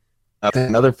not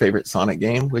another favorite Sonic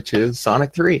game, which is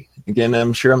Sonic 3. Again,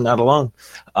 I'm sure I'm not alone.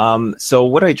 So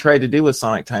what I tried to do with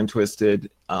Sonic Time Twisted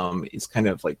is kind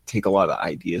of like take a lot of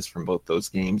ideas from both those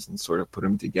games and sort of put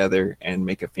them together and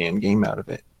make a fan game out of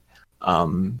it.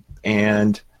 So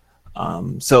in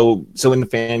the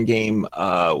fan game,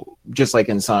 just like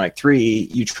in Sonic 3,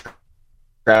 you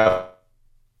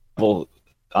travel,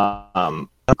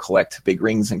 collect big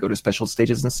rings and go to special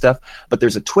stages and stuff. But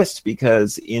there's a twist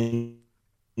because in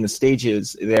the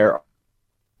stages there are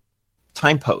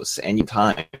time posts and you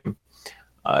time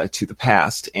to the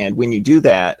past. And when you do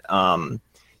that,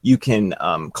 you can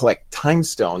collect time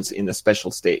stones in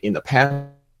the past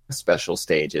special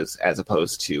stages as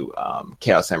opposed to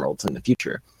Chaos Emeralds in the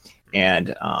future.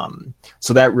 And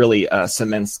so that really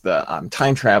cements the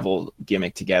time travel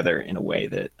gimmick together in a way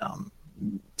that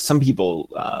some people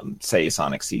say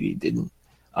Sonic CD didn't,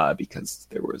 because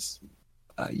there was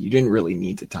you didn't really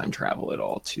need to time travel at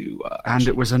all to. And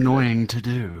it was annoying to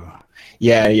do.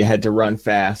 Yeah, you had to run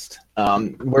fast.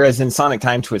 Whereas in Sonic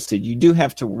Time Twisted, you do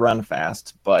have to run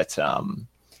fast, but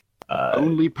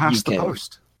Only past the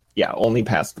post. Yeah, only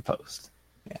past the post.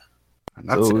 Yeah. And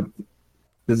that's So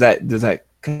does that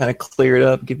kind of clear it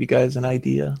up? Give you guys an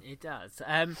idea? It does.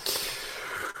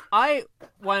 I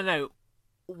want to know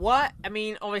what. I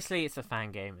mean, obviously it's a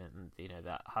fan game, and you know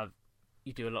that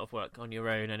you do a lot of work on your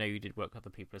own. I know you did work with other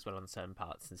people as well on certain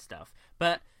parts and stuff.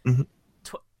 But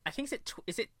I think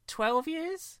is it 12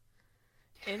 years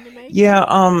in the making? Yeah.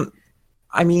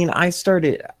 I mean, I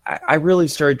really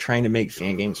started trying to make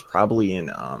fan games probably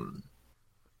in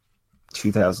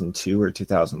 2002 or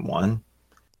 2001.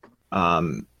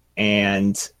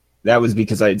 And that was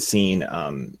because I'd seen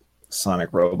Sonic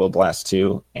Robo Blast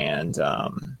 2 and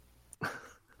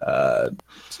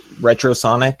Retro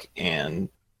Sonic and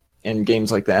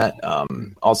games like that.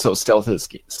 Also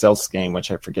Stealth's game,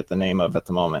 which I forget the name of at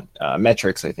the moment.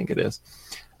 Metrics, I think it is.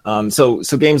 So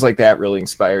games like that really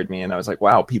inspired me, and I was like,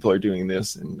 wow, people are doing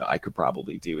this, and I could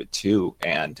probably do it too.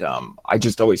 And I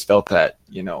just always felt that,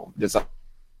 this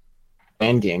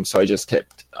fan game, so I just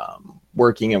kept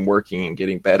working and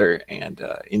getting better. And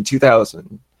in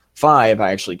 2005,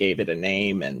 I actually gave it a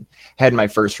name and had my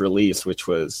first release, which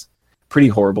was pretty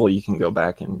horrible. You can go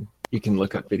back and you can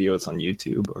look up videos on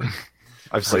YouTube or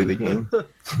I've played the game.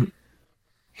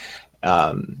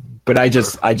 But I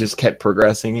just kept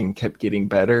progressing and kept getting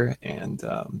better, and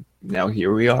now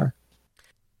here we are.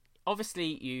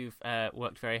 Obviously, you've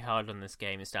worked very hard on this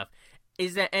game and stuff.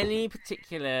 Is there any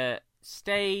particular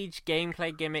stage,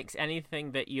 gameplay gimmicks,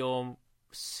 anything that you're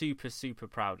super, super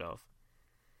proud of?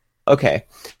 Okay.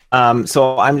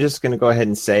 So I'm just going to go ahead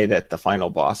and say that the final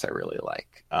boss I really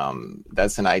like.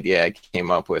 That's an idea I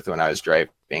came up with when I was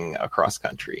driving across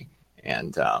country.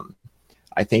 And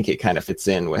I think it kind of fits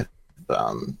in with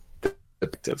the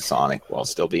of Sonic while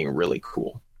still being really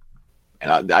cool.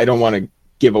 And I don't want to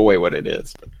give away what it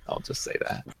is, but I'll just say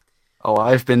that. Oh,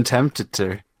 I've been tempted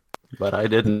to, but I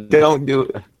didn't. Don't do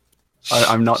it.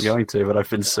 I'm not going to, but I've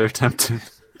been so tempted.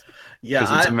 Yeah,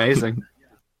 Because it's amazing.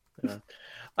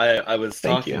 I was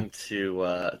Thank you. talking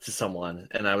to someone,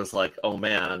 and I was like, "Oh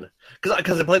man,"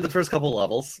 because I played the first couple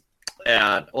levels,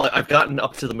 and I've gotten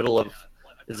up to the middle of,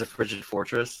 is it Frigid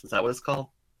Fortress? Is that what it's called?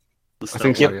 The I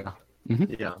think stone so, one? yeah.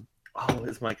 Mhm. Yeah. Oh,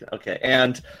 is my okay?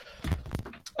 And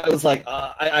I was like,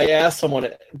 I asked someone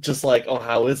just like, "Oh,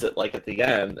 how is it like at the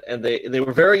end?" And they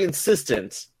were very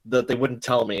insistent that they wouldn't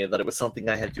tell me that it was something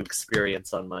I had to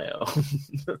experience on my own.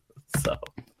 So.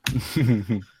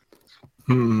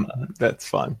 That's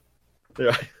fun.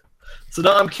 Yeah. So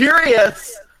now I'm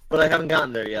curious, but I haven't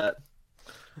gotten there yet.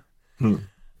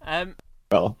 Um,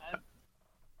 Well,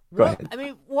 go ahead. I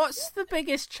mean, what's the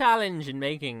biggest challenge in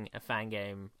making a fan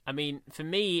game? I mean, for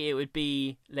me, it would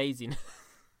be laziness.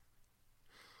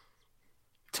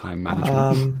 Time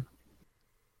management.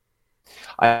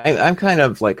 I'm kind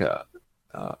of like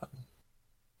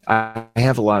I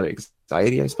have a lot of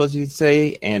anxiety, I suppose you'd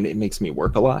say, and it makes me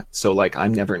work a lot. So like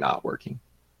I'm never not working.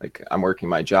 Like I'm working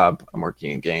my job, I'm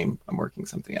working a game, I'm working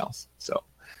something else. So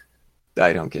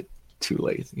I don't get too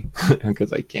lazy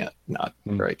because I can't not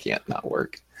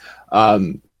work.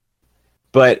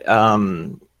 But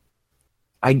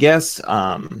I guess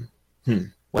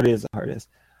what is the hardest?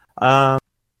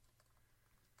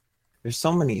 There's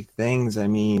so many things. I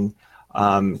mean,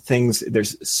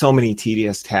 there's so many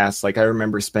tedious tasks. Like I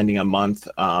remember spending a month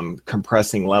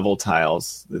compressing level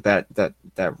tiles.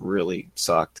 That really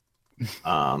sucked.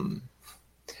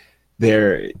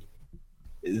 There's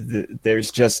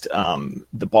just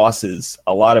the bosses.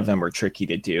 A lot of them were tricky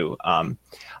to do.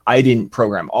 I didn't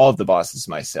program all of the bosses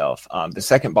myself. The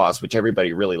second boss, which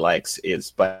everybody really likes,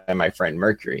 is by my friend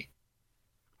Mercury.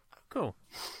 Cool.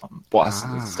 Bosses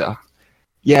and stuff.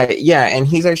 Yeah, and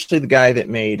he's actually the guy that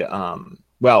made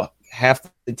half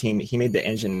the team. He made the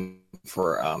engine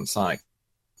for Sonic,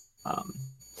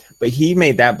 but he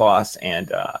made that boss,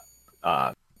 and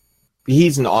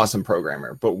he's an awesome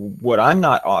programmer. But what I'm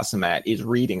not awesome at is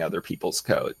reading other people's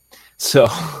code. So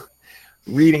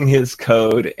reading his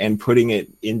code and putting it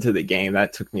into the game,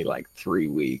 that took me like 3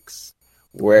 weeks.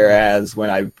 Whereas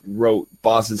when I wrote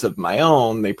bosses of my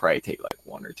own, they probably take like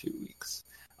 1 or 2 weeks.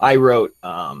 I wrote.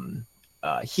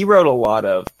 He wrote a lot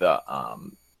of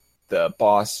the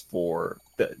boss for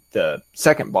the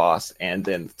second boss and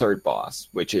then the third boss,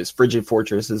 which is Frigid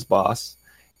Fortress's boss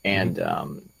and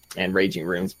Raging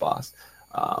Rune's boss.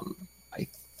 I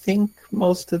think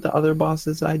most of the other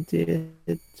bosses I did.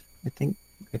 I think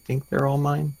they're all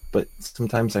mine, but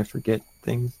sometimes I forget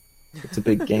things. It's a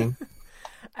big game.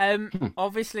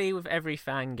 Obviously, with every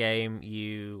fan game,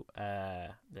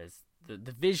 there's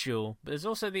the visual, but there's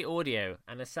also the audio,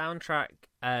 and a soundtrack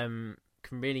can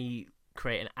really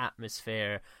create an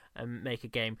atmosphere and make a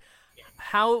game.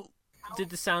 How did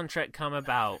the soundtrack come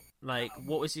about? Like,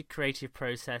 what was your creative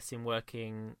process in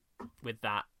working with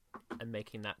that and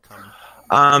making that come?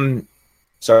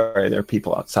 Sorry, there are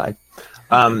people outside.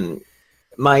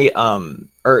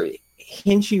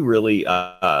 Hinchy really,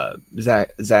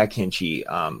 Zach Hinchy,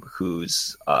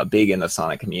 who's big in the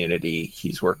Sonic community.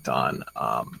 He's worked on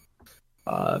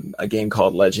a game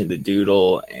called Legend of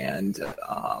Doodle, and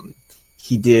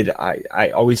he did.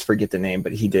 I always forget the name,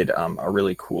 but he did a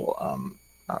really cool.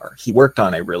 He worked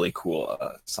on a really cool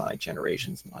Sonic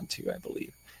Generations mod too, I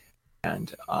believe,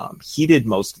 and he did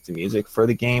most of the music for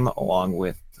the game along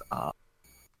with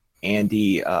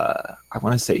Andy. I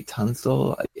want to say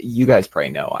Tunstall. You guys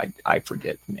probably know. I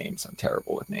forget names. I'm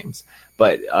terrible with names,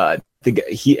 but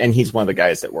he's one of the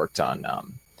guys that worked on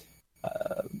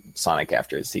Sonic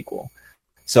after his sequel.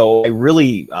 So I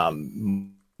really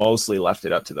mostly left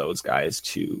it up to those guys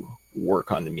to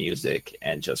work on the music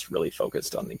and just really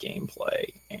focused on the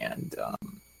gameplay and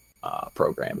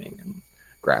programming and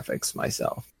graphics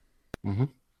myself. Mm-hmm.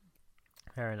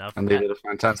 Fair enough. And they did a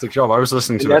fantastic job. I was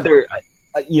listening to another.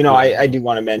 I do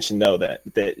want to mention though that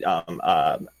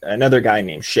another guy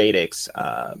named Shadix,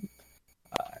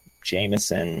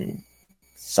 Jameson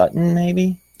Sutton,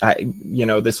 maybe.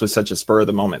 This was such a spur of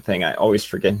the moment thing. I always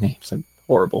forget names. I'm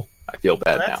horrible. I feel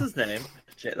bad now. That's his name.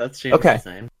 That's James's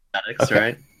name. Alex, Okay.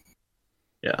 right?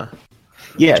 Yeah.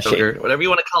 Yeah, Sugar, whatever you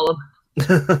want to call him.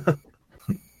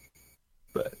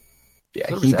 But yeah,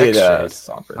 Thought it he was did a X-Shade.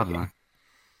 song for I don't know.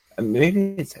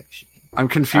 Maybe it's actually. I'm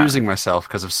confusing myself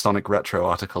because of Sonic Retro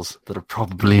articles that are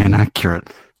probably inaccurate.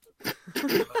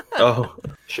 Oh,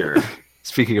 Sure.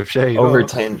 Speaking of shade, over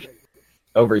 10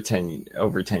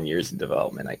 years of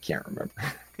development. I can't remember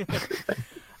everything.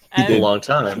 He did a long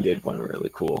time. He did one really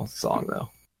cool song though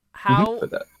How for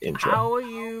the intro. how are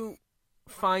you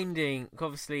finding?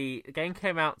 Obviously, the game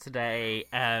came out today.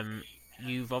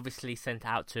 You've obviously sent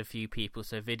out to a few people,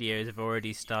 so videos have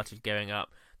already started going up.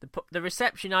 the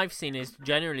reception I've seen has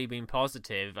generally been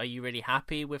positive. Are you really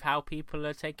happy with how people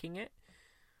are taking it?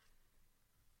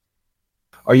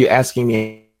 Are you asking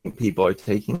me if people are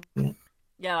taking it?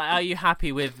 Yeah, like, are you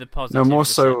happy with the positive No, more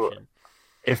reception? so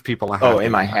if people are happy. Oh,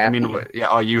 am I happy? I mean, yeah,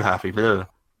 are you happy? Ugh.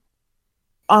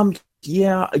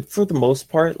 Yeah, for the most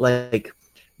part, like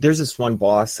there's this one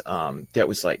boss that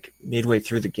was like midway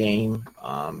through the game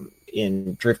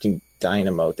in Drifting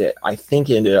Dynamo that I think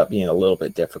ended up being a little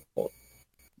bit difficult.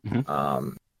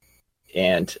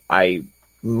 And I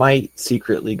might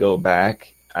secretly go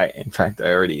back. In fact,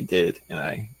 I already did, and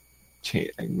I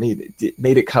made it.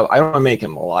 I don't want to make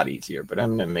him a lot easier, but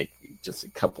I'm going to make just a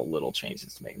couple little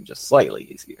changes to make him just slightly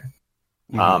easier.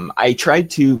 I tried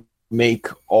to make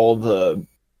all the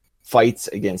fights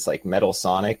against like Metal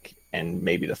Sonic and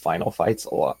maybe the final fights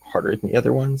a lot harder than the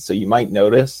other ones. So you might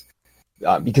notice,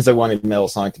 because I wanted Metal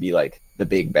Sonic to be like the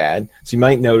big bad. So you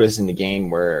might notice in the game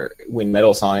where when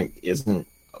Metal Sonic isn't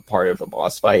a part of a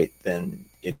boss fight, then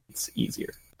it's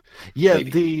easier. Yeah,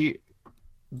 Maybe.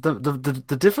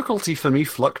 the difficulty for me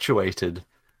fluctuated,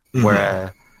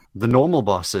 where the normal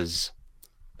bosses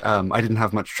I didn't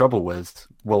have much trouble with.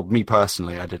 Well, me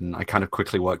personally, I didn't. I kind of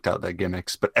quickly worked out their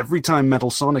gimmicks. But every time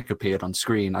Metal Sonic appeared on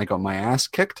screen, I got my ass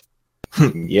kicked.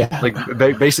 Yeah. Like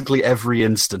basically every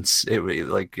instance.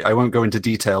 Like I won't go into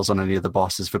details on any of the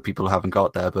bosses for people who haven't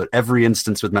got there, but every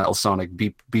instance with Metal Sonic,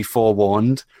 be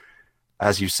forewarned.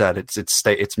 As you said,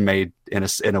 it's made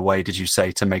in a way. Did you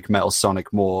say to make Metal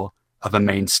Sonic more of a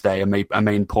mainstay, a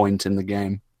main point in the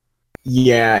game?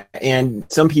 Yeah, and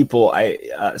some people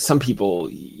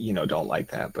don't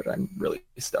like that, but I'm really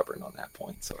stubborn on that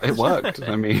point. So It worked.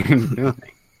 I mean, yeah.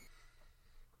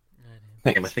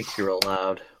 Damn, I think you're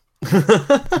allowed.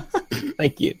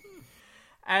 Thank you.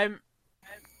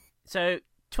 So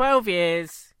 12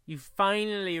 years, you've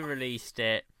finally released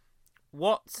it.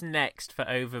 What's next for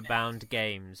Overbound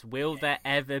Games? Will there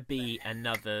ever be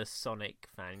another Sonic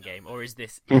fan game, or is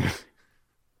this it?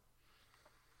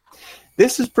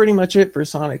 This is pretty much it for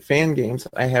Sonic fan games.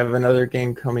 I have another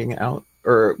game coming out,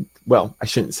 or well, I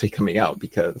shouldn't say coming out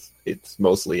because it's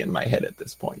mostly in my head at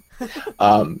this point.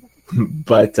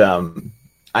 But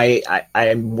I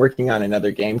am working on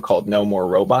another game called No More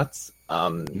Robots,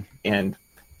 and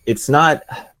it's not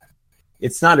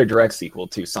a direct sequel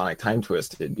to Sonic Time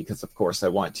Twisted because, of course, I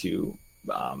want to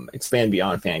expand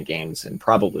beyond fan games and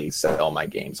probably sell my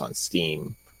games on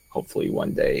Steam. Hopefully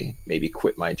one day, maybe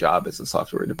quit my job as a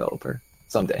software developer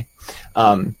someday.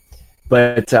 But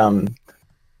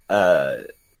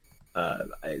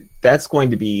that's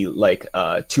going to be like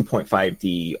a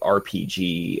 2.5D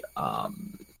RPG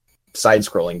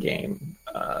side-scrolling game,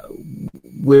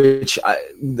 which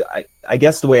I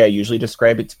guess the way I usually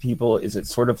describe it to people is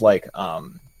it's sort of like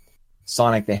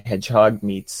Sonic the Hedgehog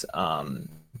meets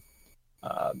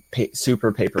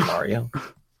Super Paper Mario.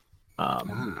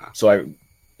 So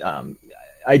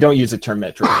I don't use the term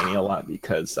Metroidvania a lot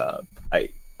because I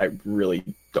really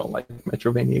don't like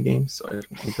Metroidvania games, so I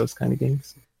don't like those kind of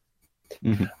games.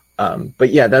 But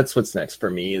yeah, that's what's next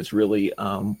for me is really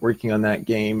working on that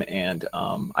game, and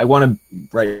I want to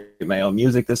write my own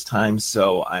music this time,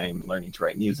 so I'm learning to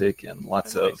write music and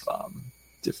lots of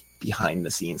just behind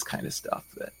the scenes kind of stuff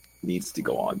that needs to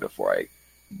go on before I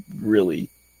really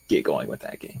get going with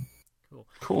that game.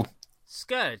 Cool.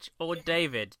 Scourge or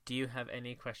David, do you have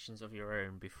any questions of your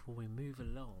own before we move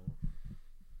along?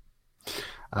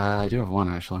 I do have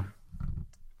one actually,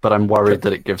 but I'm worried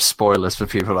that it gives spoilers for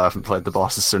people who haven't played the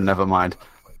bosses, so never mind.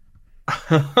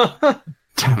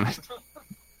 Damn it.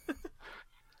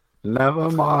 Never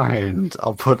mind.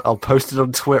 I'll post it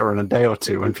on Twitter in a day or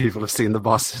two when people have seen the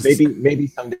bosses. Maybe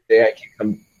someday I can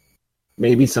come.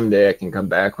 Maybe someday I can come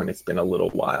back when it's been a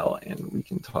little while and we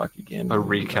can talk again. A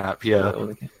recap, yeah.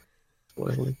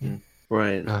 Spoil again.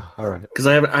 Right. All right. Because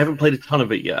I haven't played a ton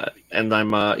of it yet, and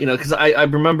I'm because I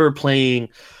remember playing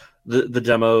the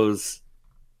demos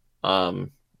a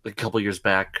couple years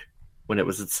back when it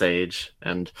was at Sage,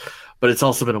 but it's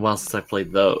also been a while since I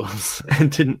played those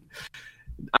and didn't.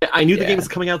 I knew the game was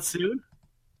coming out soon.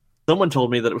 Someone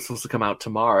told me that it was supposed to come out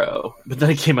tomorrow, but then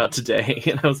it came out today,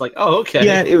 and I was like, "Oh, okay."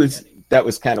 Yeah, that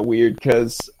was kind of weird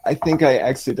because I think I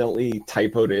accidentally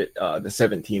typoed it the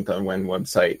 17th on one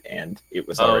website, and it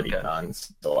was already done.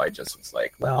 So I just was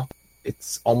like, "Well,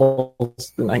 it's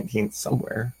almost the 19th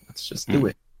somewhere. Let's just do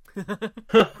it."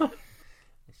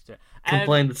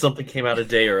 Complained that something came out a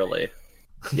day early.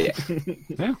 Yeah.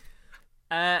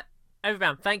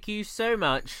 Overbound, thank you so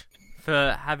much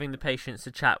for having the patience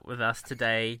to chat with us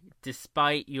today,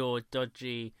 despite your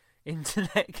dodgy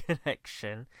internet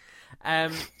connection.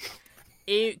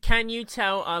 Can you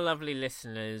tell our lovely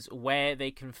listeners where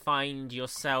they can find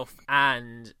yourself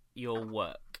and your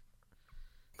work?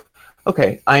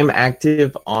 Okay, I'm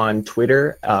active on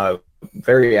Twitter,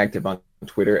 very active on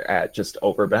Twitter at just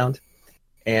Overbound.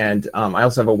 And I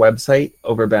also have a website,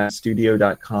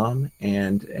 overboundstudio.com,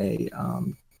 and a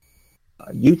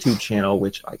YouTube channel,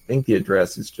 which I think the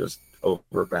address is just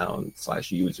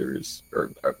Overbound/users,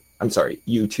 or I'm sorry,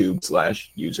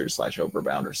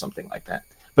 YouTube/users/Overbound or something like that.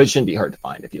 But it shouldn't be hard to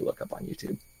find if you look up on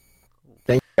YouTube.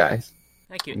 Thank you, guys.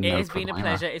 Thank you. No It has been a problem.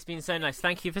 pleasure. It's been so nice.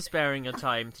 Thank you for sparing your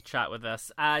time to chat with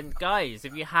us. And guys,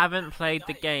 if you haven't played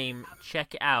the game,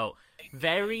 check it out.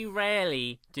 Very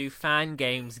rarely do fan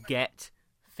games get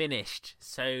finished.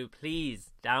 So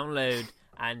please download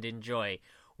and enjoy.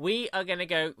 We are going to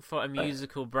go for a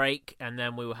musical break, and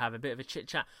then we will have a bit of a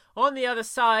chit-chat. On the other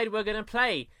side, we're going to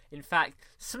play, in fact,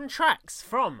 some tracks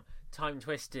from Time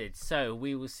Twisted. So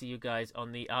we will see you guys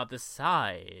on the other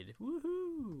side.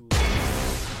 Woohoo!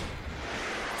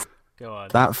 Go on.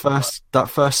 That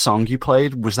first song you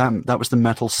played was that was the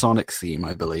Metal Sonic theme,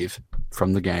 I believe,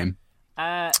 from the game.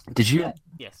 Did you?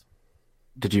 Yes.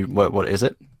 Did you? What is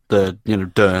it? The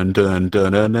dun dun dun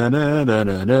dun dun dun dun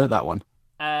dun, dun, that one.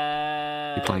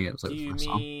 You're playing it as do you first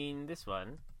song. mean this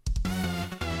one?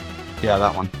 Yeah,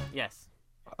 that one. Yes.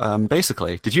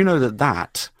 Basically, did you know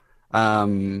that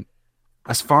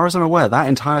as far as I'm aware, that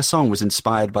entire song was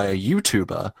inspired by a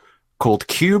YouTuber called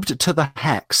Cubed to the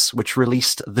Hex, which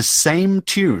released the same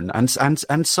tune and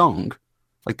song,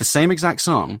 like the same exact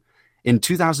song, in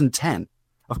 2010.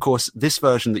 Of course, this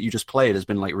version that you just played has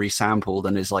been like resampled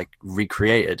and is like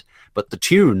recreated, but the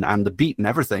tune and the beat and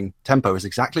everything, tempo, is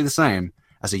exactly the same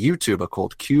as a YouTuber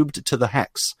called Cubed to the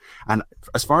Hex. And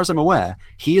as far as I'm aware,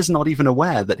 he is not even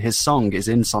aware that his song is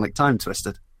in Sonic Time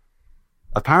Twisted.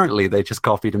 Apparently, they just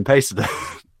copied and pasted it.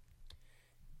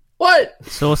 What?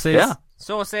 Sources. Yeah.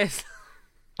 Sources.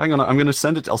 Hang on, I'm going to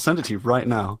send it. I'll send it to you right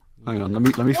now. Hang on,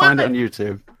 let me find it on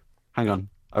YouTube. Hang on,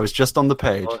 I was just on the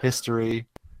page. History.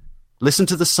 Listen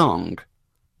to the song.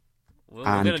 Well,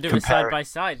 we're going to do it side by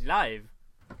side live.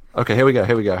 Okay, here we go.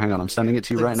 Hang on, I'm sending it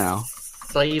to you right now.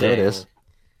 There it is.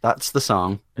 That's the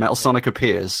song. Metal Sonic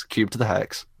appears. Cube to the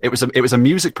Hex. It was a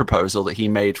music proposal that he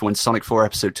made when Sonic 4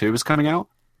 Episode 2 was coming out,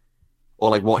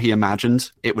 or like what he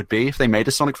imagined it would be if they made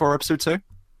a Sonic 4 Episode 2.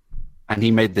 And he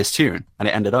made this tune, and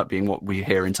it ended up being what we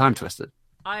hear in Time Twisted.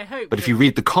 I hope. But if you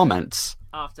read the comments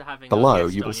after having below,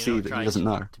 you will see that he doesn't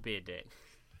know. To be a dick.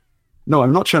 No,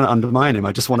 I'm not trying to undermine him.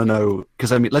 I just want to know,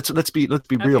 because I mean, let's be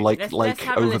real. Like let's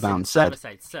have a Overbound listen.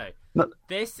 said. So No.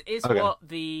 this is Okay. what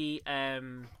the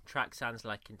track sounds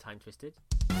like in Time Twisted.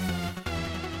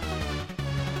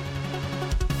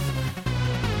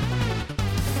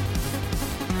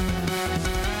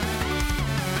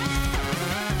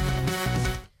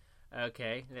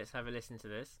 Okay, let's have a listen to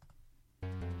this.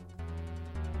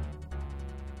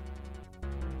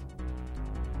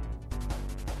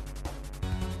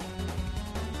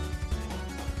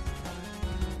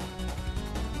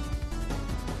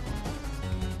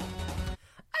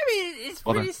 I mean, it's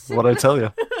pretty simple. What'd I tell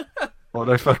you?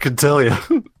 What'd I fucking tell you?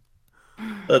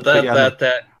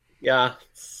 Yeah.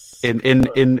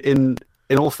 In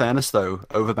all fairness, though,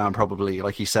 Overbound probably,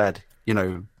 like he said,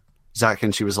 Zach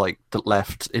and she was like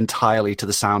left entirely to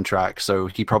the soundtrack, so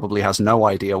he probably has no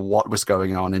idea what was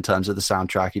going on in terms of the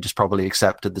soundtrack. He just probably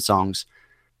accepted the songs.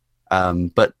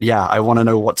 But yeah, I want to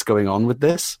know what's going on with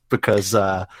this, because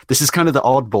this is kind of the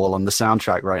oddball on the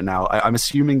soundtrack right now. I'm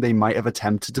assuming they might have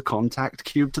attempted to contact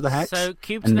Cube to the Hex, So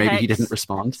Cube to and the maybe Hex, he didn't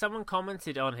respond. Someone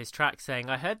commented on his track saying,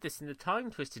 "I heard this in the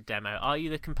Time Twisted demo. Are you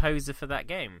the composer for that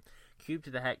game?" Cube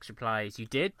to the Hex replies, "You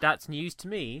did? That's news to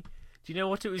me. Do you know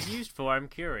what it was used for? I'm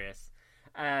curious."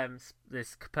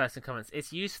 This person comments,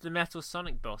 "It's used for the Metal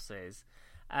Sonic bosses."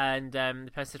 And the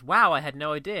person said, "Wow, I had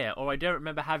no idea, or I don't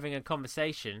remember having a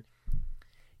conversation.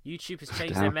 YouTube has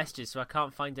changed their messages, so I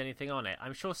can't find anything on it.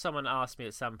 I'm sure someone asked me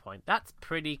at some point." That's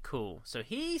pretty cool. So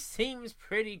he seems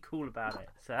pretty cool about it.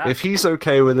 So If he's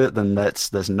okay with it, then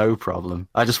there's no problem.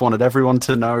 I just wanted everyone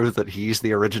to know that he's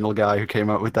the original guy who came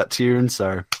up with that tune,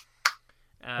 so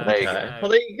there you go.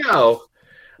 Well, there you go.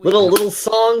 Little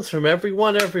songs from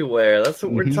everyone everywhere. That's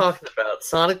what we're talking about.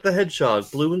 Sonic the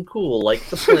Hedgehog, blue and cool like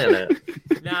the planet.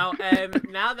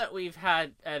 Now that we've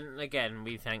had, and again,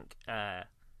 we thank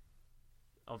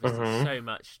obviously so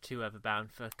much to Overbound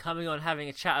for coming on, having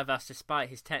a chat with us despite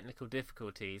his technical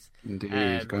difficulties.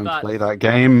 Indeed, go and play that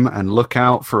game and look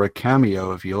out for a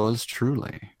cameo of yours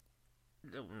truly.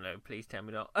 No, please tell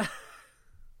me not.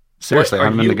 Seriously,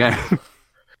 I'm in the game.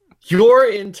 You're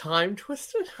in Time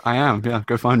Twisted? I am, yeah,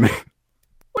 go find me.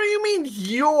 What do you mean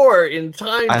you're in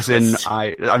Time As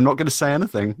Twisted? in, I'm not going to say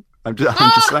anything. I'm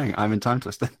just saying, I'm in Time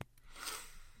Twisted.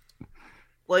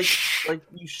 Like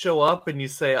you show up and you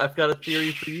say, "I've got a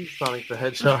theory for you, Sonic the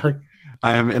Hedgehog."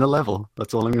 I am in a level.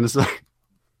 That's all I'm going to say.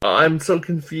 I'm so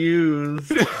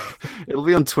confused. It'll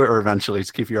be on Twitter eventually,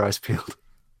 so keep your eyes peeled.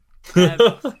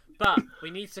 But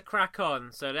we need to crack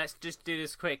on, so let's just do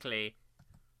this quickly.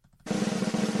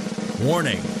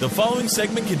 Warning, the following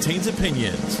segment contains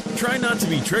opinions. Try not to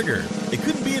be triggered. It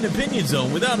couldn't be an opinion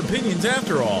zone without opinions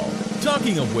after all.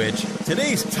 Talking of which,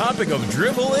 today's topic of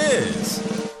drivel is...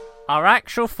 Our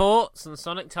actual thoughts on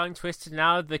Sonic Time Twisted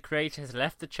now the creator has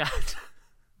left the chat.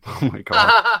 Oh my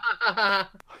god.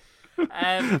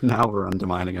 Now we're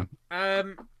undermining him.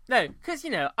 No, because,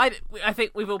 I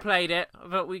think we've all played it,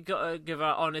 but we got to give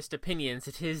our honest opinions.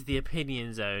 It is the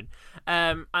opinion zone.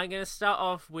 I'm going to start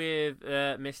off with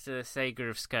Mr. Sega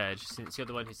of Scourge, since you're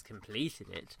the one who's completed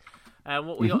it.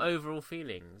 What were your overall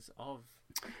feelings of...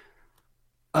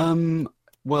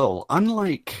 Well,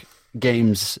 unlike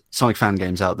Sonic fan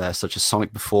games out there, such as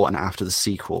Sonic before and after the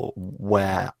sequel,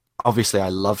 where obviously I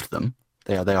loved them,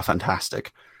 they are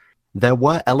fantastic, there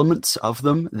were elements of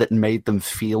them that made them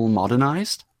feel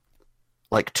modernized,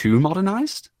 like too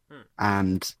modernized,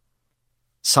 and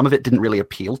some of it didn't really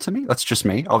appeal to me. That's just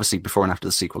me. Obviously, before and after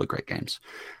the sequel are great games.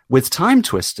 With Time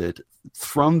Twisted,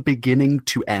 from beginning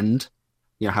to end,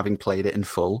 having played it in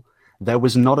full, there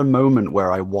was not a moment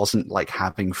where I wasn't like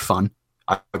having fun.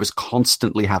 I was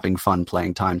constantly having fun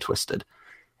playing Time Twisted.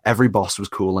 Every boss was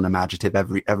cool and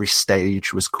imaginative. Every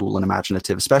stage was cool and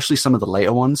imaginative, especially some of the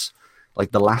later ones.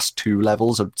 Like the last 2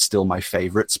 levels are still my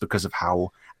favorites because of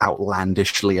how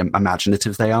outlandishly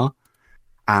imaginative they are.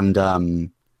 And I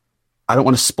don't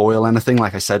want to spoil anything,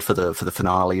 like I said, for the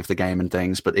finale of the game and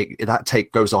things, but that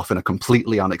take goes off in a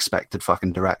completely unexpected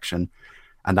fucking direction.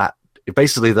 And that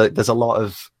basically there's a lot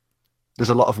of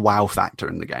wow factor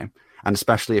in the game. And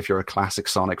especially if you're a classic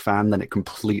Sonic fan, then it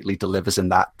completely delivers in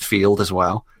that field as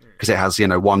well. Because it has,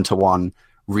 one-to-one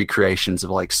recreations of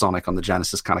like Sonic on the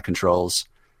Genesis kind of controls.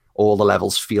 All the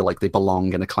levels feel like they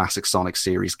belong in a classic Sonic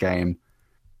series game.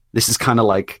 This is kind of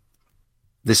like,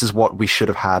 this is what we should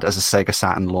have had as a Sega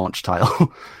Saturn launch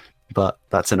title. But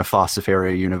that's in a far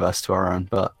superior universe to our own.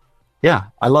 But yeah,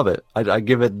 I love it. I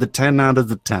give it the 10 out of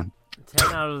the 10.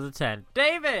 10 out of the 10.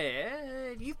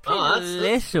 David, you've played a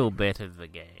little bit of the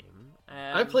game.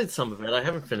 I played some of it. I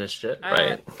haven't finished it.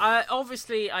 Right.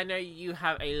 Obviously, I know you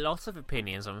have a lot of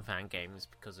opinions on fan games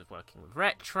because of working with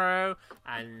Retro,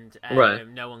 and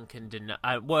no one can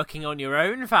deny working on your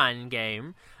own fan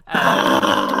game.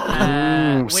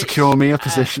 Secure me a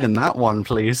position in that one,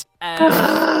 please.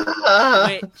 That's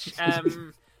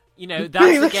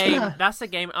a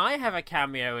game I have a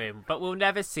cameo in, but we'll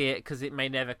never see it because it may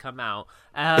never come out.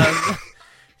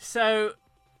 So.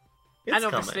 It's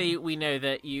obviously, coming. we know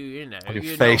that you're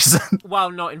face. while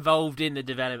not involved in the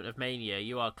development of Mania,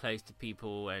 you are close to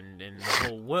people and in the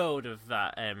whole world of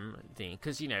that thing.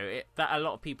 Because, that a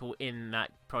lot of people in that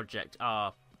project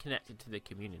are connected to the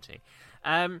community.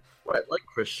 Right, like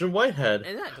Christian Whitehead.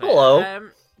 Exactly. Hello.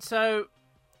 So,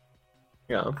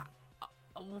 yeah.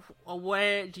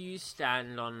 Where do you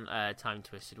stand on Time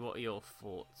Twisted? What are your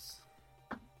thoughts?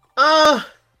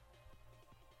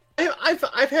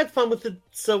 I've had fun with it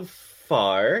so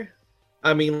far.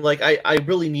 I mean, like I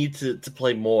really need to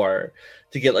play more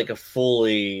to get like a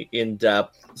fully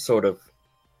in-depth sort of.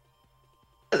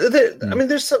 I mean,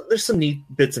 there's some neat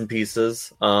bits and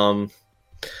pieces. I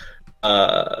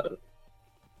don't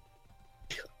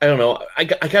know. I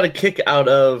got a kick out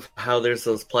of how there's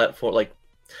those platform like.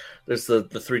 There's the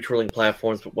 3 twirling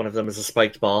platforms, but one of them is a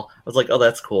spiked ball. I was like, oh,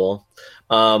 that's cool.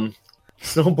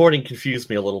 Snowboarding confused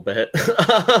me a little bit.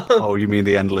 Oh, you mean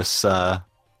the endless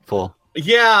fall?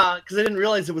 Yeah, because I didn't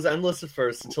realize it was endless at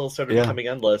first until it started becoming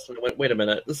endless. And I went, wait a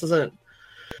minute, this isn't...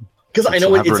 Because I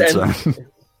know it's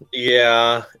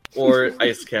yeah, or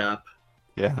ice cap.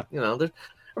 Yeah.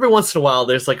 Every once in a while,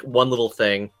 there's like one little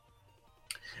thing.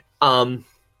 I've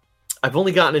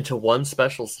only gotten into one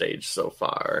special stage so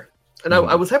far. And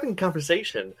I was having a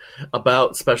conversation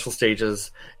about special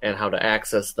stages and how to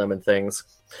access them and things.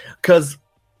 Because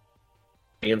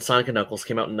Sonic & Knuckles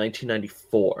came out in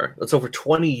 1994. That's over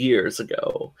 20 years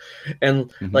ago.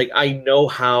 And I know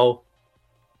how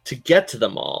to get to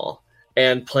them all.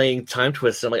 And playing Time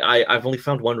Twisted, I've only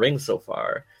found one ring so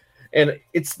far. And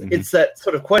it's that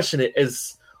sort of question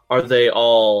are they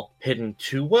all hidden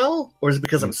too well? Or is it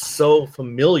because I'm so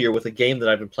familiar with a game that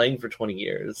I've been playing for 20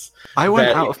 years? I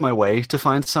went out of my way to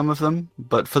find some of them,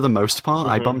 but for the most part,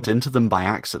 I bumped into them by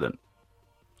accident.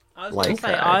 I was going to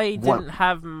say, I didn't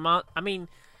have much... I mean,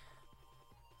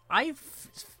 I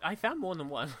found more than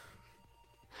one.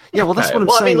 Yeah, well, that's Okay. what I'm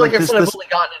Well, saying. I mean, like I there's said, I've this- only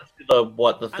gotten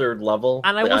into the third level.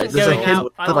 and I Like, wasn't there's a going hint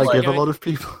out. that I give a going- lot of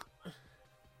people.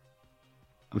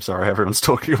 I'm sorry, everyone's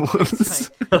talking at once.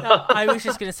 No, I was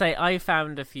just going to say I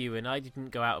found a few, and I didn't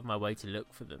go out of my way to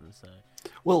look for them. So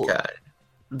Well, Okay.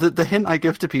 the hint I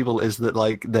give to people is that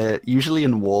like they're usually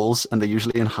in walls and they're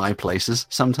usually in high places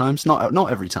sometimes, not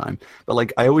every time, but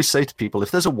like I always say to people,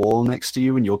 if there's a wall next to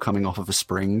you and you're coming off of a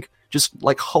spring, just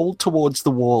like hold towards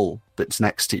the wall that's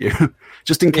next to you,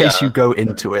 just in case Yeah. you go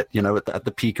into it, at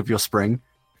the peak of your spring.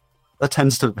 That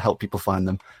tends to help people find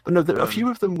them. But no, a few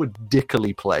of them were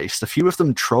dickily placed. A few of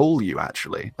them troll you,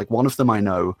 actually. Like one of them I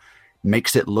know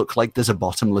makes it look like there's a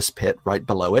bottomless pit right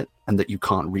below it and that you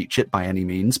can't reach it by any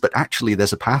means, but actually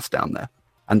there's a path down there.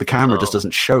 And the camera just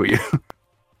doesn't show you.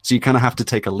 So you kind of have to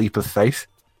take a leap of faith.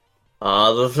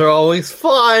 Those are always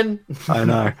fun. I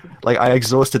know. Like, I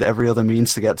exhausted every other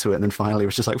means to get to it, and then finally it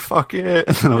was just like, fuck it.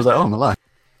 And then I was like, oh, my life.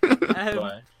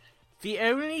 The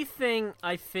only thing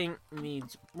I think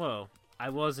needs, well, I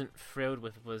wasn't thrilled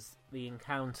with was the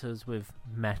encounters with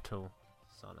Metal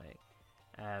Sonic.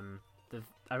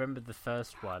 I remember the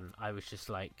first one. I was just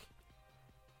like,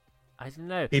 I don't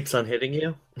know. Keeps on hitting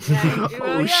you. Yeah,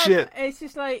 Oh, shit. It's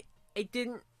just like it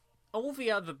didn't. All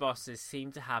the other bosses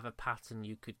seemed to have a pattern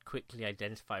you could quickly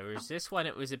identify, whereas this one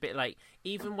it was a bit like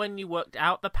even when you worked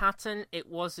out the pattern, it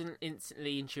wasn't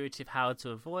instantly intuitive how to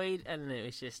avoid, and it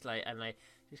was just like,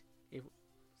 it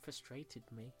frustrated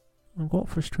me. I got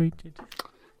frustrated.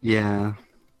 Yeah.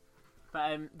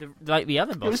 But the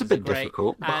other bosses It was a bit are great,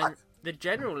 difficult. But... and the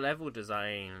general level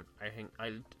design, I think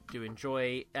I do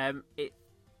enjoy.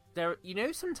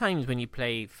 Sometimes when you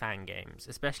play fan games,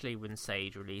 especially when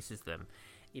Sage releases them,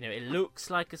 it looks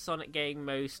like a Sonic game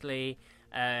mostly,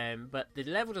 but the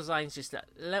level design's just a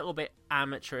little bit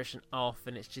amateurish and off,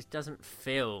 and it just doesn't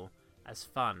feel as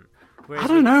fun. Whereas I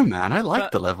don't know, man. I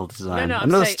like the level design. No, I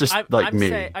know it's just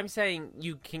me. I'm saying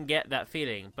you can get that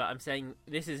feeling, but I'm saying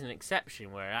this is an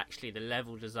exception where actually the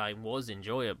level design was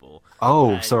enjoyable.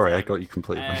 Oh, sorry, I got you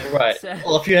completely. Right.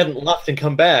 Well, if you hadn't left and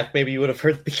come back, maybe you would have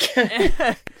heard the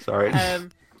beginning. Sorry.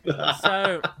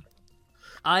 So,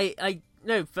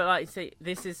 no, but like I say,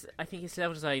 I think its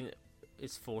level design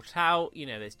is thought out.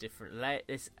 There's different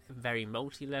there's very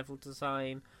multi-level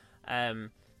design.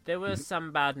 There were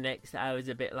some bad nicks that I was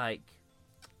a bit like,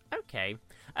 okay.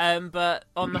 But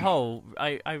on the whole,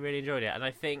 I really enjoyed it. And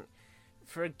I think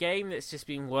for a game that's just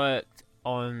been worked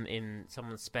on in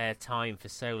someone's spare time for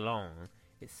so long,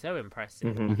 it's so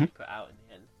impressive what you put out in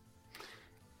the end.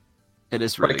 It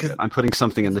is really good. I'm putting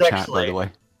something in the chat, by the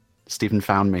way. Stephen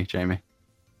found me, Jamie.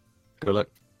 Go look.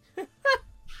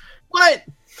 What?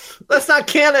 That's not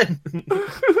canon.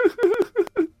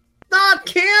 Not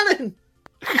canon.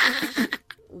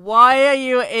 Why are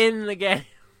you in the game?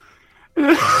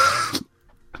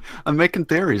 I'm making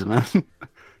theories, man.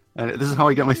 And this is how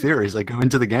I get my theories. I go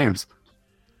into the games.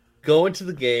 Go into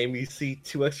the game, you see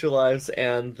 2 extra lives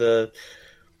and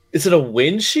is it a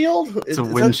windshield? It's a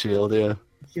windshield, yeah.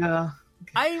 Yeah.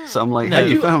 So I'm like, hey,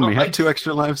 you found me. I have 2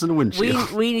 extra lives and a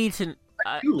windshield. We need to.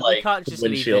 We can't just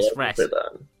leave windshield this rest.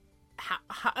 then.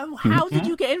 How did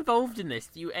you get involved in this?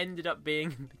 You ended up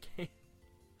being in the game.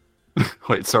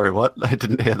 Wait, sorry, what? I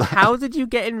didn't hear that. How did you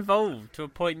get involved to a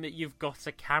point that you've got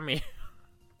a cameo?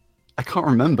 I can't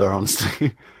remember,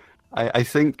 honestly. I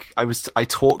think I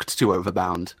talked to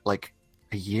Overbound like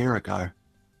a year ago,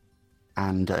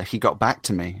 and he got back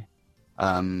to me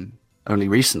only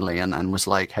recently and was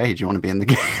like, hey, do you want to be in the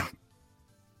game?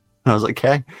 And I was like,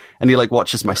 okay. And he like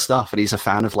watches my stuff, and he's a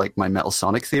fan of like my Metal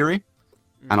Sonic theory.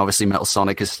 And obviously Metal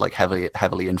Sonic is like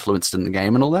heavily influenced in the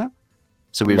game and all that.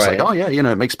 So we was like, oh yeah,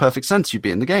 it makes perfect sense. You'd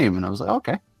be in the game. And I was like,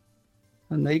 okay.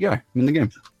 And there you go. I'm in the game.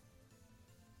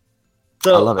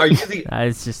 So I love it. are you the That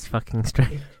is just fucking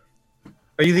strange.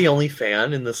 Are you the only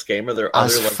fan in this game? Are there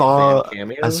As other far fan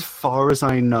cameos? as far as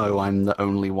I know, I'm the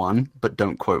only one, but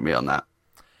don't quote me on that.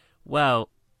 Well,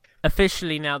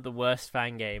 officially now the worst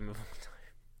fan game of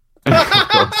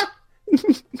all time.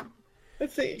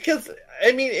 Because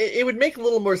I mean, it would make a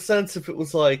little more sense if it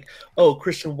was like, oh,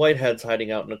 Christian Whitehead's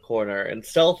hiding out in a corner, and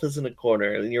Stealth is in a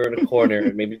corner, and you're in a corner,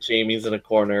 and maybe Jamie's in a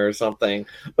corner or something.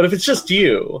 But if it's just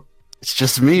you, It's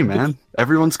just me, man.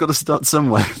 Everyone's got to start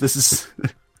somewhere. This is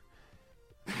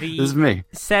me.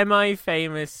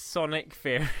 Semi-famous Sonic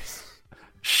theorist.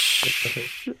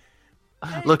 Shh.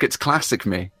 Look, it's classic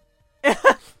me.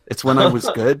 It's when I was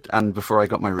good and before I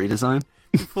got my redesign.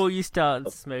 Before you start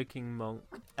smoking Monk.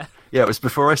 Yeah, it was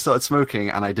before I started smoking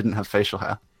and I didn't have facial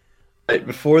hair. right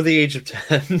before the age of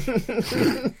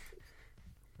 10.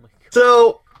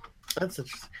 So that's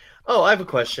interesting. Oh, I have a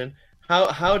question.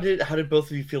 How did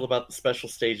both of you feel about the special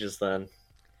stages then?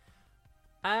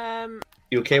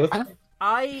 You okay with that?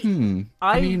 I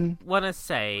mean, want to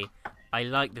say I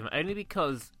like them only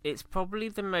because it's probably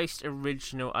the most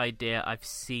original idea I've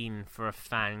seen for a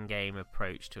fan game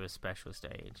approach to a special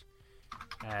stage.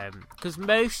 Because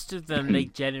most of them, they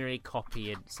generally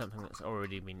copy something that's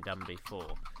already been done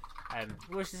before.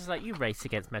 Which is like, you race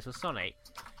against Metal Sonic.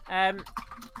 I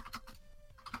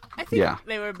think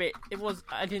they were a bit...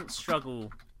 I didn't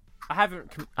struggle... I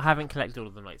haven't collected all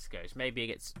of them like Scourge.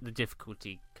 Maybe the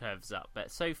difficulty curves up,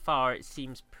 but so far it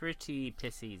seems pretty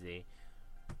piss easy.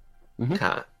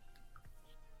 No,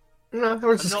 I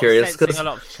was just I'm curious. Not sensing a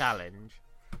lot of challenge.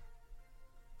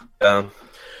 So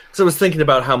I was thinking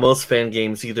about how most fan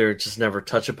games either just never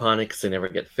touch upon it because they never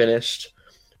get finished,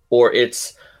 or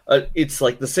it's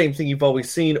like the same thing you've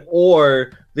always seen,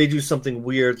 or they do something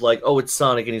weird like, oh, it's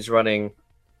Sonic and he's running,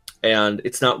 and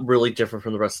it's not really different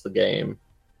from the rest of the game.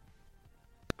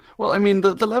 Well, I mean,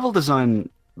 the level design,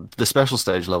 the special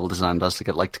stage level design does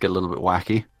like to get a little bit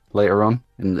wacky later on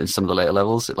in some of the later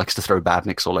levels. It likes to throw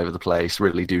badniks all over the place,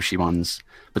 really douchey ones,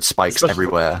 but spikes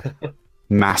everywhere,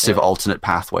 massive alternate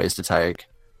pathways to take.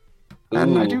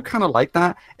 And I do kind of like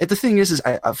that. The thing is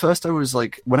at first I was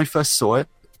like, when I first saw it,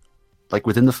 like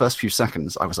within the first few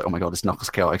seconds, I was like, oh my god, it's Knuckles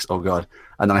Chaotix, oh god.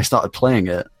 And then I started playing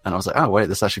it, and I was like, oh wait,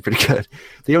 that's actually pretty good.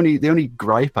 The only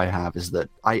gripe I have is that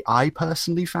I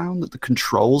personally found that the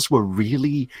controls were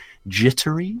really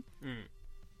jittery.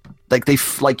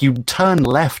 Like you turn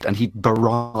left and he'd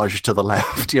barrage to the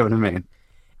left, you know what I mean?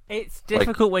 It's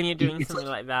difficult when you're doing something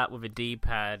like that with a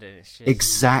D-pad, and it's just...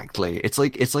 Exactly. It's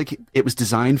like it was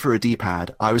designed for a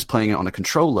D-pad. I was playing it on a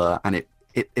controller, and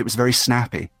it was very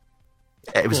snappy.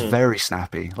 It was very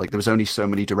snappy. Like, there was only so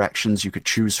many directions you could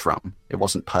choose from. It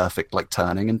wasn't perfect, like,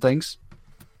 turning and things.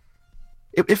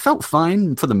 It felt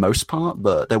fine for the most part,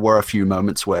 but there were a few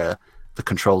moments where the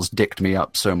controls dicked me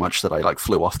up so much that I, like,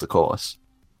 flew off the course.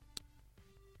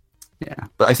 Yeah,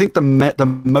 but I think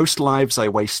the most lives I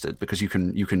wasted, because you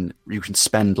can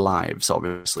spend lives,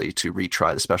 obviously, to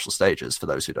retry the special stages, for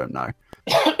those who don't know.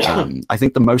 I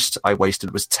think the most I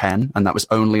wasted was 10, and that was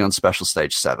only on special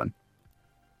stage 7.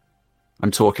 I'm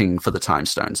talking for the time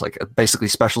stones, like basically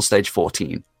special stage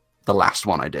 14, the last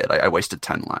one I did. I wasted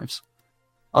 10 lives.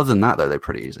 Other than that, though, they're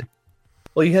pretty easy.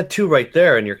 Well, you had 2 right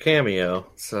there in your cameo,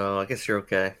 so I guess you're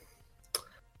okay.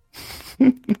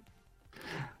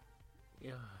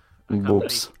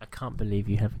 Whoops. I can't believe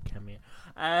you have a cameo.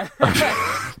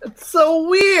 It's so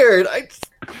weird.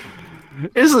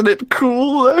 Isn't it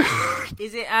cool, though?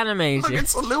 Is it animated? Look,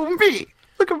 it's a little me.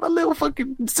 Look at my little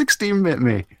fucking 16-bit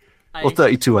me. Or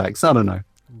 32X, I don't know.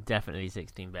 Definitely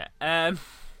 16-bit.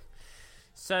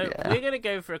 So we're gonna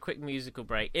go for a quick musical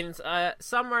break. In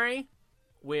summary,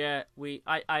 I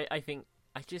think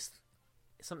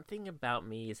something about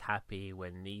me is happy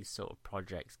when these sort of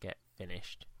projects get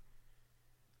finished.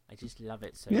 I just love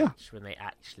it so much when they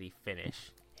actually finish.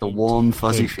 The warm,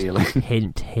 fuzzy feeling.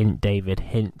 Hint, David.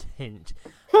 Hint.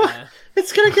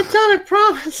 It's gonna get done, I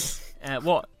promise.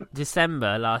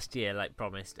 December last year, like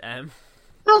promised.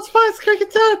 That's fine, it's gonna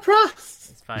get done, I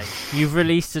promise. It's fine. You've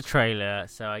released a trailer,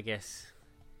 so I guess...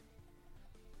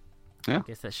 Yeah. I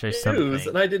guess that shows something.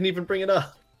 And I didn't even bring it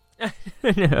up. No,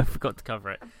 I forgot to cover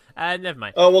it. Never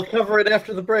mind. Oh, we'll cover it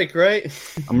after the break, right?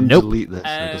 I'm going to delete this so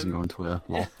it doesn't go on Twitter.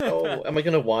 Oh, am I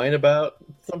going to whine about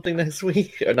something next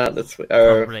week? Or not this week?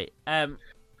 Probably.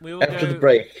 We will after the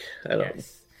break. I don't know.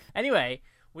 Anyway,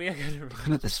 we are going to... Look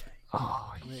at this.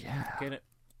 Oh, yeah.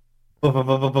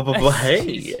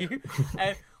 Hey!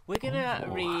 We're going to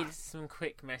read some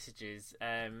quick messages.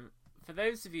 For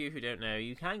those of you who don't know,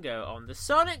 you can go on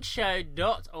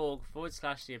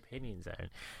thesonicshow.org/the opinion zone,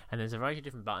 and there's a variety of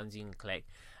different buttons you can click.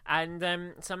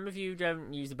 And some of you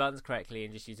don't use the buttons correctly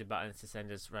and just use the buttons to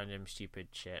send us random stupid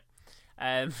shit.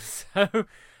 So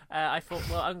I thought,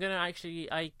 well, I'm going to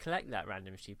I collect that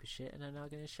random stupid shit, and I'm now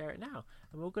going to share it now.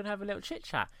 And we're going to have a little chit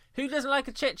chat. Who doesn't like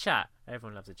a chit chat?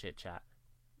 Everyone loves a chit chat.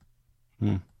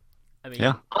 I mean,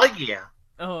 yeah. Oh yeah.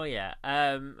 Oh yeah.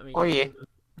 I mean, Oh yeah.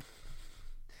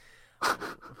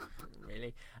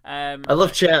 Really? I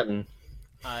love chatting.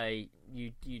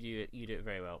 You do it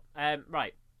very well.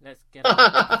 Right, let's get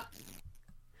on.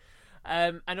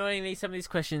 Annoyingly, some of these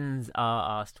questions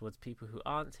are asked towards people who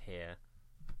aren't here.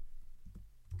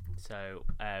 So,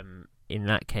 in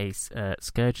that case,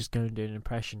 Scourge is going to do an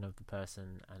impression of the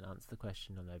person and answer the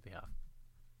question on their behalf.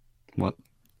 What?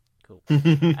 Cool.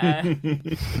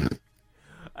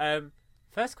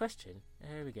 First question.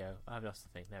 Here we go. I've lost the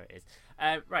thing. There it is.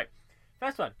 Right.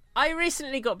 First one. I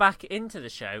recently got back into the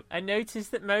show and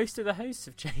noticed that most of the hosts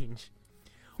have changed.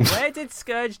 Where did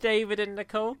Scourge, David, and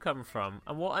Nicole come from?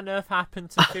 And what on earth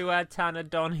happened to Fuad, Tanner,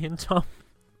 Donnie, and Tom?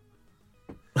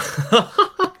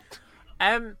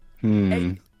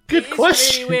 Good It's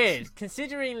question. really weird,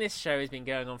 considering this show has been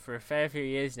going on for a fair few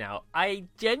years now. I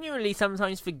genuinely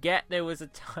sometimes forget there was a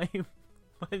time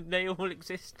when they all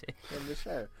existed in the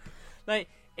show. Like,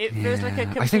 it feels like a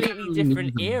I think I completely only knew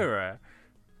different them. era.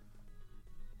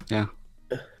 Yeah.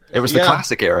 It was the Yeah.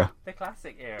 classic era. The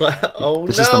classic era. But, oh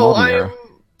This is the no, modern era.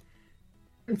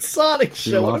 I'm Sonic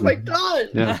Show. What have I modern.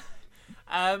 done?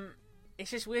 Yeah.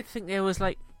 It's just weird to think there was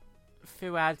like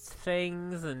Fuad's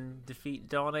things and Defeat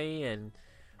Donnie and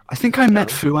I think I met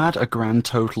Fuad a grand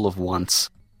total of once.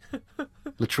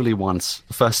 Literally once.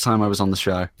 The first time I was on the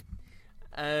show.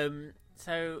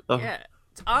 so Oh. yeah.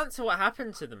 To answer what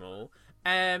happened to them all,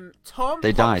 Tom.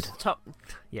 They died. Tom,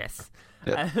 yes.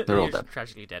 Yeah, they're all He was dead.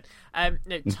 tragically dead.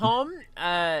 No, Tom.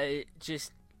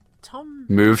 Tom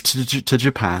Moved to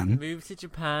Japan. moved to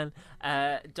Japan.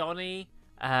 Donnie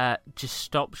just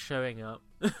stopped showing up.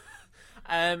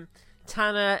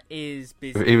 Tanner is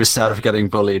busy. He was sad of getting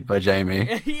bullied by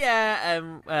Jamie. Yeah,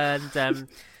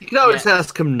 You can always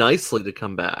ask him nicely to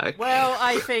come back. well,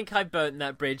 I think I burnt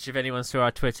that bridge if anyone saw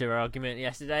our Twitter argument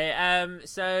yesterday.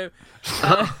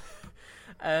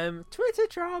 Twitter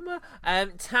drama.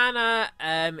 Tanner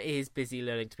is busy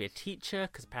learning to be a teacher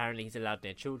because apparently he's allowed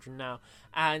near children now.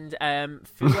 And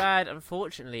Fuad,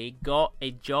 unfortunately, got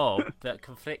a job that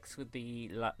conflicts with the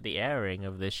airing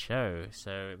of this show,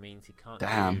 so it means he can't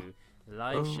Damn. do the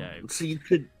live show. So you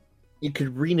could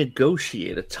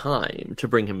renegotiate a time to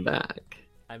bring him back.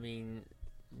 I mean,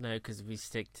 no, because we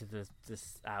stick to the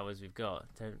hours we've got.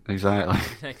 Don't Exactly.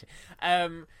 exactly.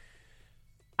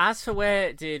 As for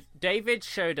where David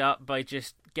showed up by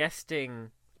just guesting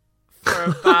for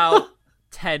about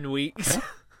 10 weeks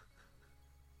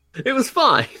It was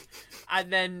fine.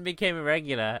 and then became a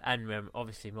regular, and we're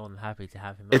obviously more than happy to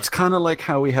have him It's kind of like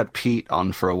how we had Pete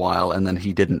on for a while and then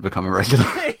he didn't become a regular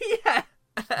on. Yeah.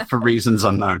 for reasons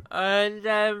unknown. And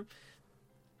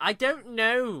I don't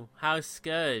know how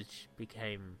Scourge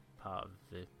became part of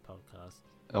the podcast.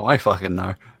 Oh, I fucking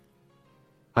know.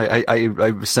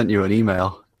 I sent you an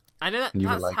email. I know And you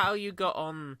were that's like- how you got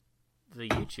on the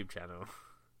YouTube channel.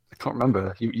 I can't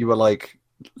remember. You were like,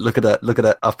 look at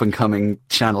that up and coming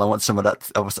channel. I want some of that.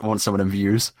 I want some of them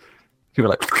views. You were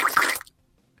like,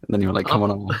 and then you were like, come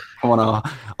on,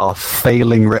 our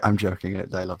failing. I'm joking.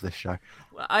 I love this show.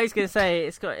 Well, I was gonna say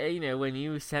it's got when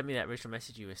you sent me that original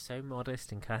message, you were so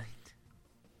modest and kind.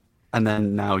 And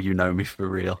then now you know me for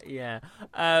real. Yeah.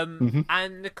 Mm-hmm.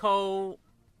 And Nicole,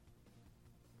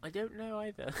 I don't know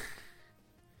either.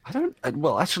 I don't.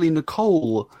 Well, actually,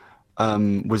 Nicole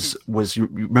was. You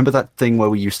remember that thing where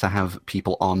we used to have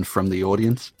people on from the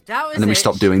audience, That was and then we it.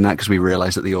 stopped doing that because we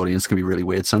realized that the audience can be really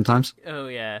weird sometimes. Oh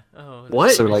yeah. Oh.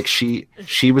 What? So like she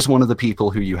was one of the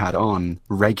people who you had on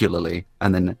regularly,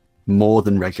 and then more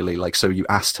than regularly. Like so, you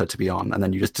asked her to be on, and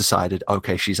then you just decided,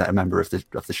 okay, she's a member of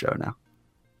the show now.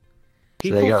 So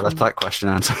there you go. That's that question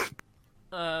answered.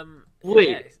 Wait,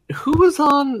 yeah. who was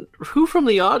on? Who from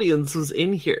the audience was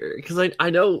in here? Because I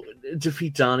know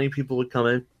Defeat Donnie people would come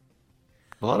in.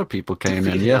 A lot of people came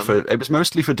in. Defeat Yeah, them. it was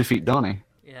mostly for Defeat Donnie.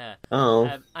 Yeah. Oh,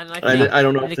 And I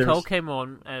don't know. If Nicole there's... came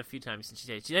on a few times since she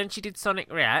did. Then she did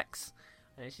Sonic Reacts,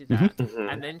 and then she did that,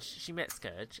 Mhm. and then she met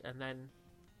Scourge, and then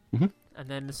Mhm. and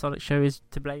then the Sonic show is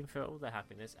to blame for all their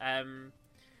happiness,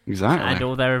 Exactly. and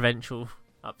all their eventual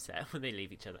upset when they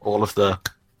leave each other. all of the.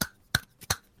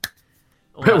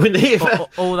 All that, When they-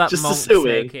 all that just the malt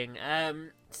suing. soaking.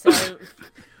 So,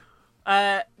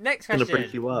 next Gonna question: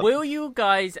 break you up. will you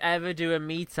guys ever do a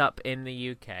meetup in the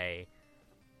UK?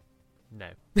 No.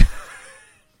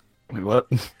 Wait, what?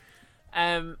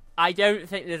 I don't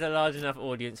think there's a large enough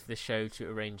audience for the show to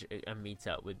arrange a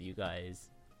meetup with you guys.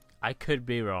 I could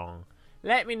be wrong.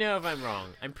 Let me know if I'm wrong.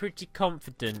 I'm pretty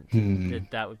confident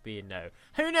that would be a no.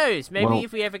 Who knows? Maybe Well-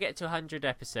 if we ever get to 100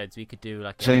 episodes, we could do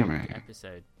like a Jamie,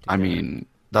 episode. I together. mean,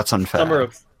 that's unfair. Summer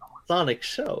of Sonic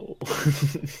Show.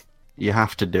 You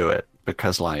have to do it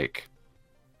because, like,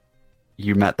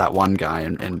 you met that one guy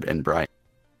in Bright.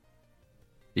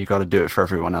 You got to do it for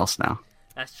everyone else now.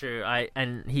 That's true.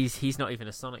 And he's not even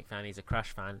a Sonic fan. He's a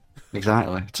Crash fan.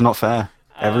 Exactly. It's not fair.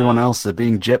 Everyone else, they're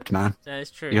being gypped, man. That's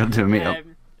true. You got to do a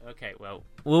meetup. Okay, well,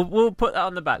 we'll put that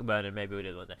on the back burner. Maybe we'll do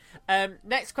it one day.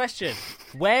 Next question: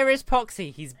 where is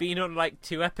Poxy? He's been on like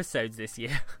 2 episodes this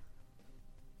year.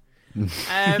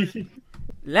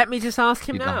 Let me just ask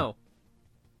him You now.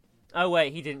 Oh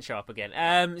wait, he didn't show up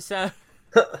again. So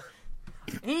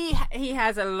he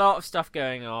has a lot of stuff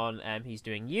going on. He's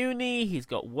doing uni. He's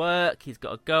got work. He's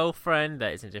got a girlfriend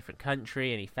that is in a different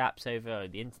country, and he faps over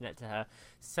the internet to her.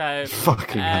 So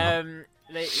Fucking hell.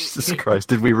 they- Jesus Christ,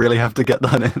 did we really have to get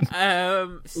that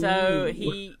in? So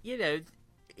he,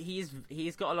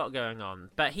 he's got a lot going on,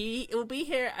 but he will be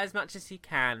here as much as he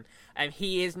can, and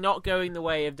he is not going the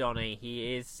way of Donnie.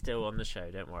 He is still on the show.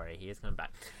 Don't worry, he is coming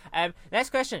back. Next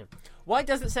question: why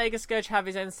doesn't Sega Scourge have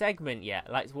his own segment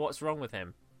yet? Like, what's wrong with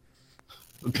him?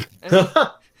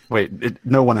 Wait,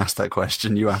 no one asked that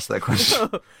question. You asked that question.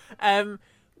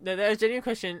 No, there's a genuine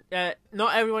question.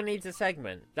 Not everyone needs a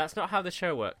segment. That's not how the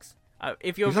show works.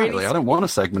 If you're Exactly, I don't want a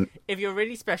segment. If you're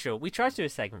really special, we tried to do a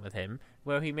segment with him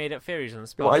where he made up theories on the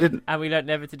spot. Well, I didn't. And we learned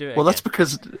never to do it. Well, that's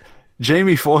because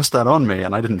Jamie forced that on me,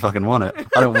 and I didn't fucking want it.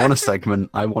 I don't want a segment.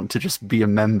 I want to just be a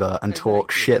member and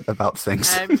talk shit about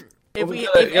things.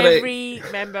 If every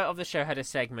member of the show had a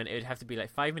segment, it would have to be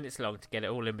like 5 minutes long to get it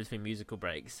all in between musical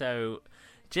breaks. So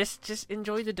just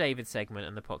enjoy the David segment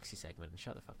and the Poxy segment and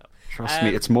shut the fuck up. Trust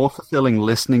me, it's more fulfilling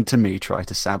listening to me try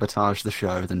to sabotage the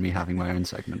show than me having my own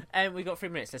segment. And we got 3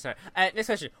 minutes. Let's start. Next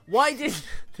question: why did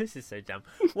this is so dumb?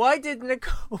 Why did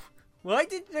Nicole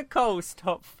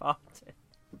stop farting?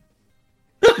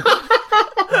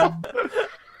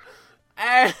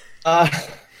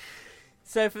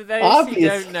 So for those who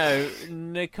don't know,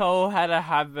 Nicole had a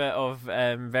habit of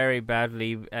very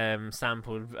badly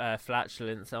sampled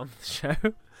flatulence on the show.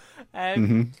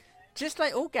 Just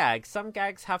like all gags, some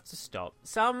gags have to stop.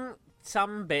 Some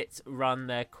bits run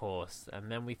their course, and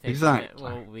then we think, exactly.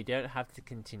 Well, we don't have to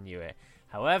continue it.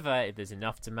 However, if there's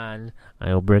enough demand,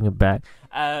 I'll bring it back.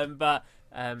 But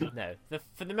no,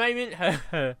 for the moment,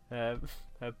 her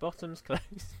bottom's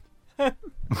closed.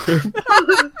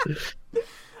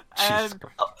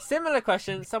 Similar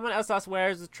question. Someone else asked, where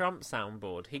is the Trump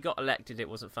soundboard? He got elected, it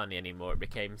wasn't funny anymore. It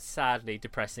became sadly,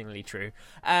 depressingly true.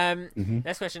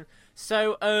 Next question.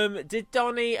 So, did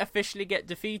Donnie officially get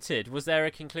defeated? Was there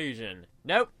a conclusion?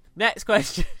 Nope. Next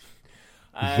question.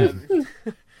 No,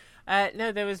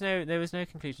 there was no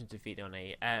conclusion to defeat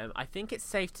Donnie. I think it's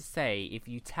safe to say, if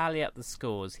you tally up the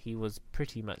scores, he was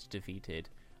pretty much defeated.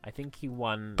 I think he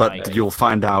won. But you'll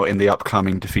find out in the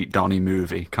upcoming Defeat Donnie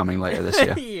movie coming later this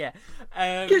year. Yeah.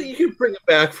 You can bring it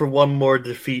back for one more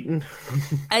defeating.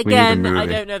 Again, I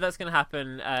don't know that's going to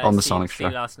happen. On the Sonic show.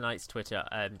 Last night's Twitter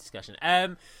discussion.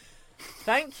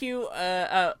 Thank you.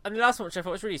 And the last one, which I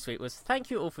thought was really sweet, was thank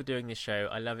you all for doing this show.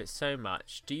 I love it so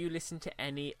much. Do you listen to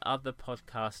any other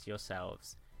podcast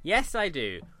yourselves? Yes, I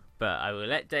do. But I will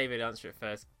let David answer it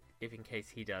first, if in case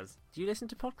he does. Do you listen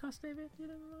to podcasts, David?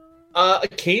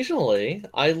 Occasionally.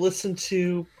 I listen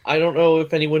to... I don't know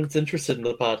if anyone's interested in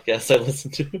the podcast I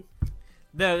listen to.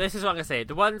 No, this is what I'm going to say.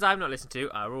 The ones I'm not listening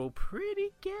to are all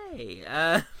pretty gay.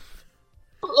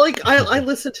 Like, I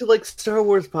listen to, like, Star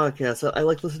Wars podcasts. I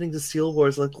like listening to Steel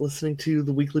Wars. I like listening to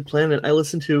The Weekly Planet. I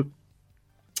listen to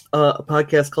a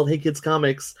podcast called Hey Kids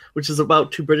Comics, which is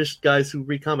about two British guys who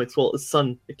read comics. Well,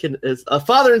 a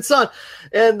father and son.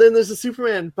 And then there's a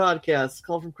Superman podcast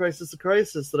called From Crisis to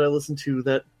Crisis that I listen to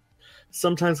that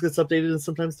sometimes gets updated and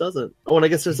sometimes doesn't. Oh, and I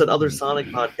guess there's that other Sonic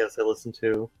podcast I listen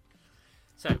to.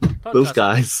 So, those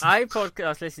guys. I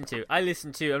listen to,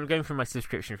 I'm going through my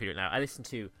subscription for it now. I listen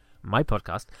to my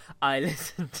podcast. I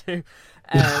listen to,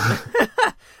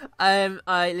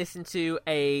 I listen to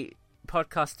a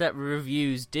podcast that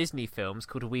reviews Disney films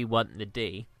called We Want the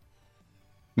D.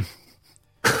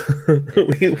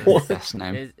 That's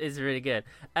name. It's really good.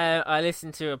 I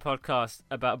listen to a podcast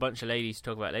about a bunch of ladies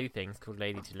who talk about lady things called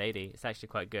Lady to Lady. It's actually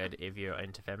quite good if you're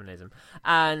into feminism.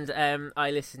 And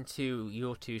I listen to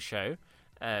Your Two Show,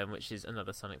 which is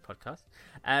another Sonic podcast.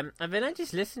 And then I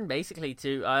just listen basically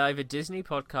to either Disney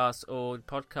podcasts or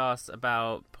podcasts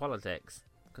about politics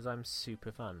because I'm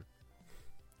super fun.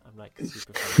 I'm like a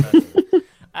super fun person.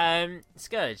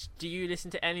 Scourge, do you listen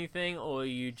to anything or are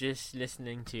you just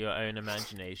listening to your own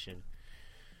imagination?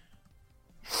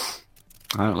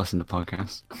 I don't listen to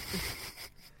podcasts.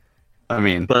 I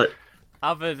mean, but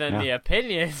other than the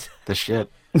opinions, the shit.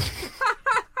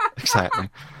 Exactly.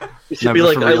 You should be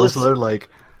like, I listen. Though, I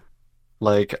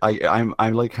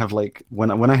like have like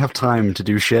when I have time to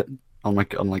do shit on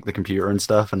like the computer and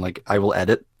stuff, and like I will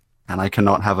edit, and I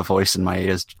cannot have a voice in my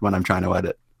ears when I'm trying to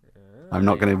edit. I'm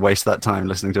not going to waste that time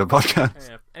listening to a podcast.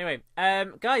 Yeah. Anyway,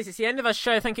 guys, it's the end of our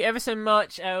show. Thank you ever so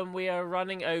much. We are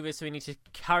running over, so we need to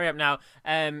hurry up now.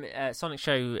 Sonic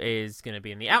Show is going to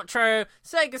be in the outro.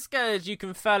 Sega Scourge, you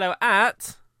can follow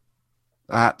at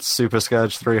Super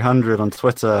Scourge 300 on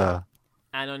Twitter.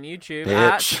 And on YouTube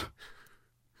Bitch.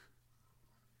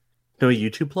 No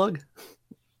YouTube plug?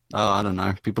 Oh, I don't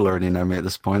know. People already know me at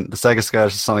this point. The Sega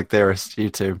Scourge, the Sonic Theorist,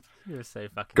 YouTube. You're so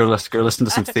fucking... Go listen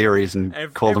to some theories and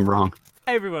call them wrong.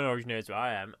 Everyone already knows where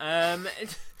I am.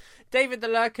 David the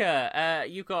Lurker,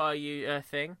 you got a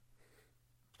thing?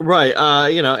 Right,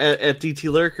 at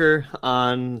DT Lurker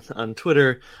on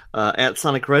Twitter, at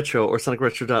Sonic Retro or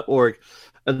sonicretro.org,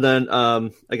 and then I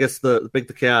guess the Big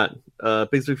the Cat,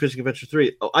 Big's Big Fishing Adventure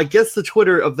 3. Oh, I guess the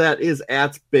Twitter of that is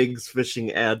at Big's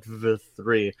Fishing Adv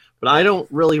 3, but I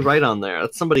don't really write on there.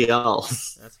 That's somebody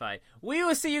else. That's fine. We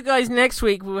will see you guys next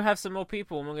week. We will have some more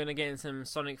people, and we're going to get in some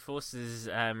Sonic Forces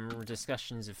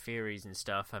discussions of theories and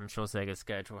stuff. I'm sure Sega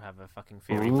Scourge will have a fucking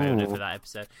theory boner for that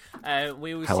episode.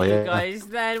 We will see you guys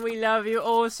then. We love you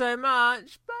all so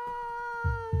much.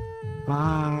 Bye.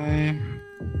 Bye.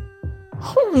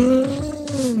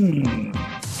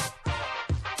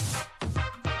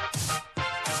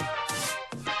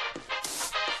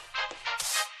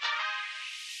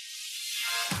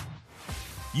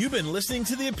 You've been listening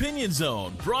to The Opinion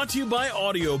Zone, brought to you by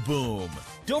Audio Boom.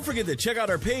 Don't forget to check out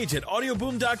our page at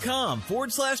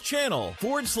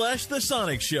audioboom.com/channel/The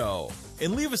Sonic Show.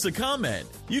 And leave us a comment.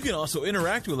 You can also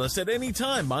interact with us at any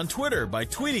time on Twitter by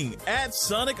tweeting at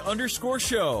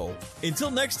Sonic_show.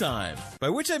 Until next time, by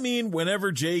which I mean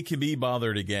whenever Jay can be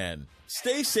bothered again.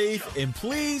 Stay safe and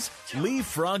please leave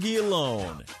Froggy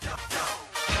alone.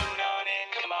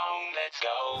 Come on, let's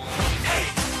go. Hey,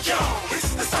 yo,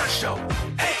 it's the Sonic Show.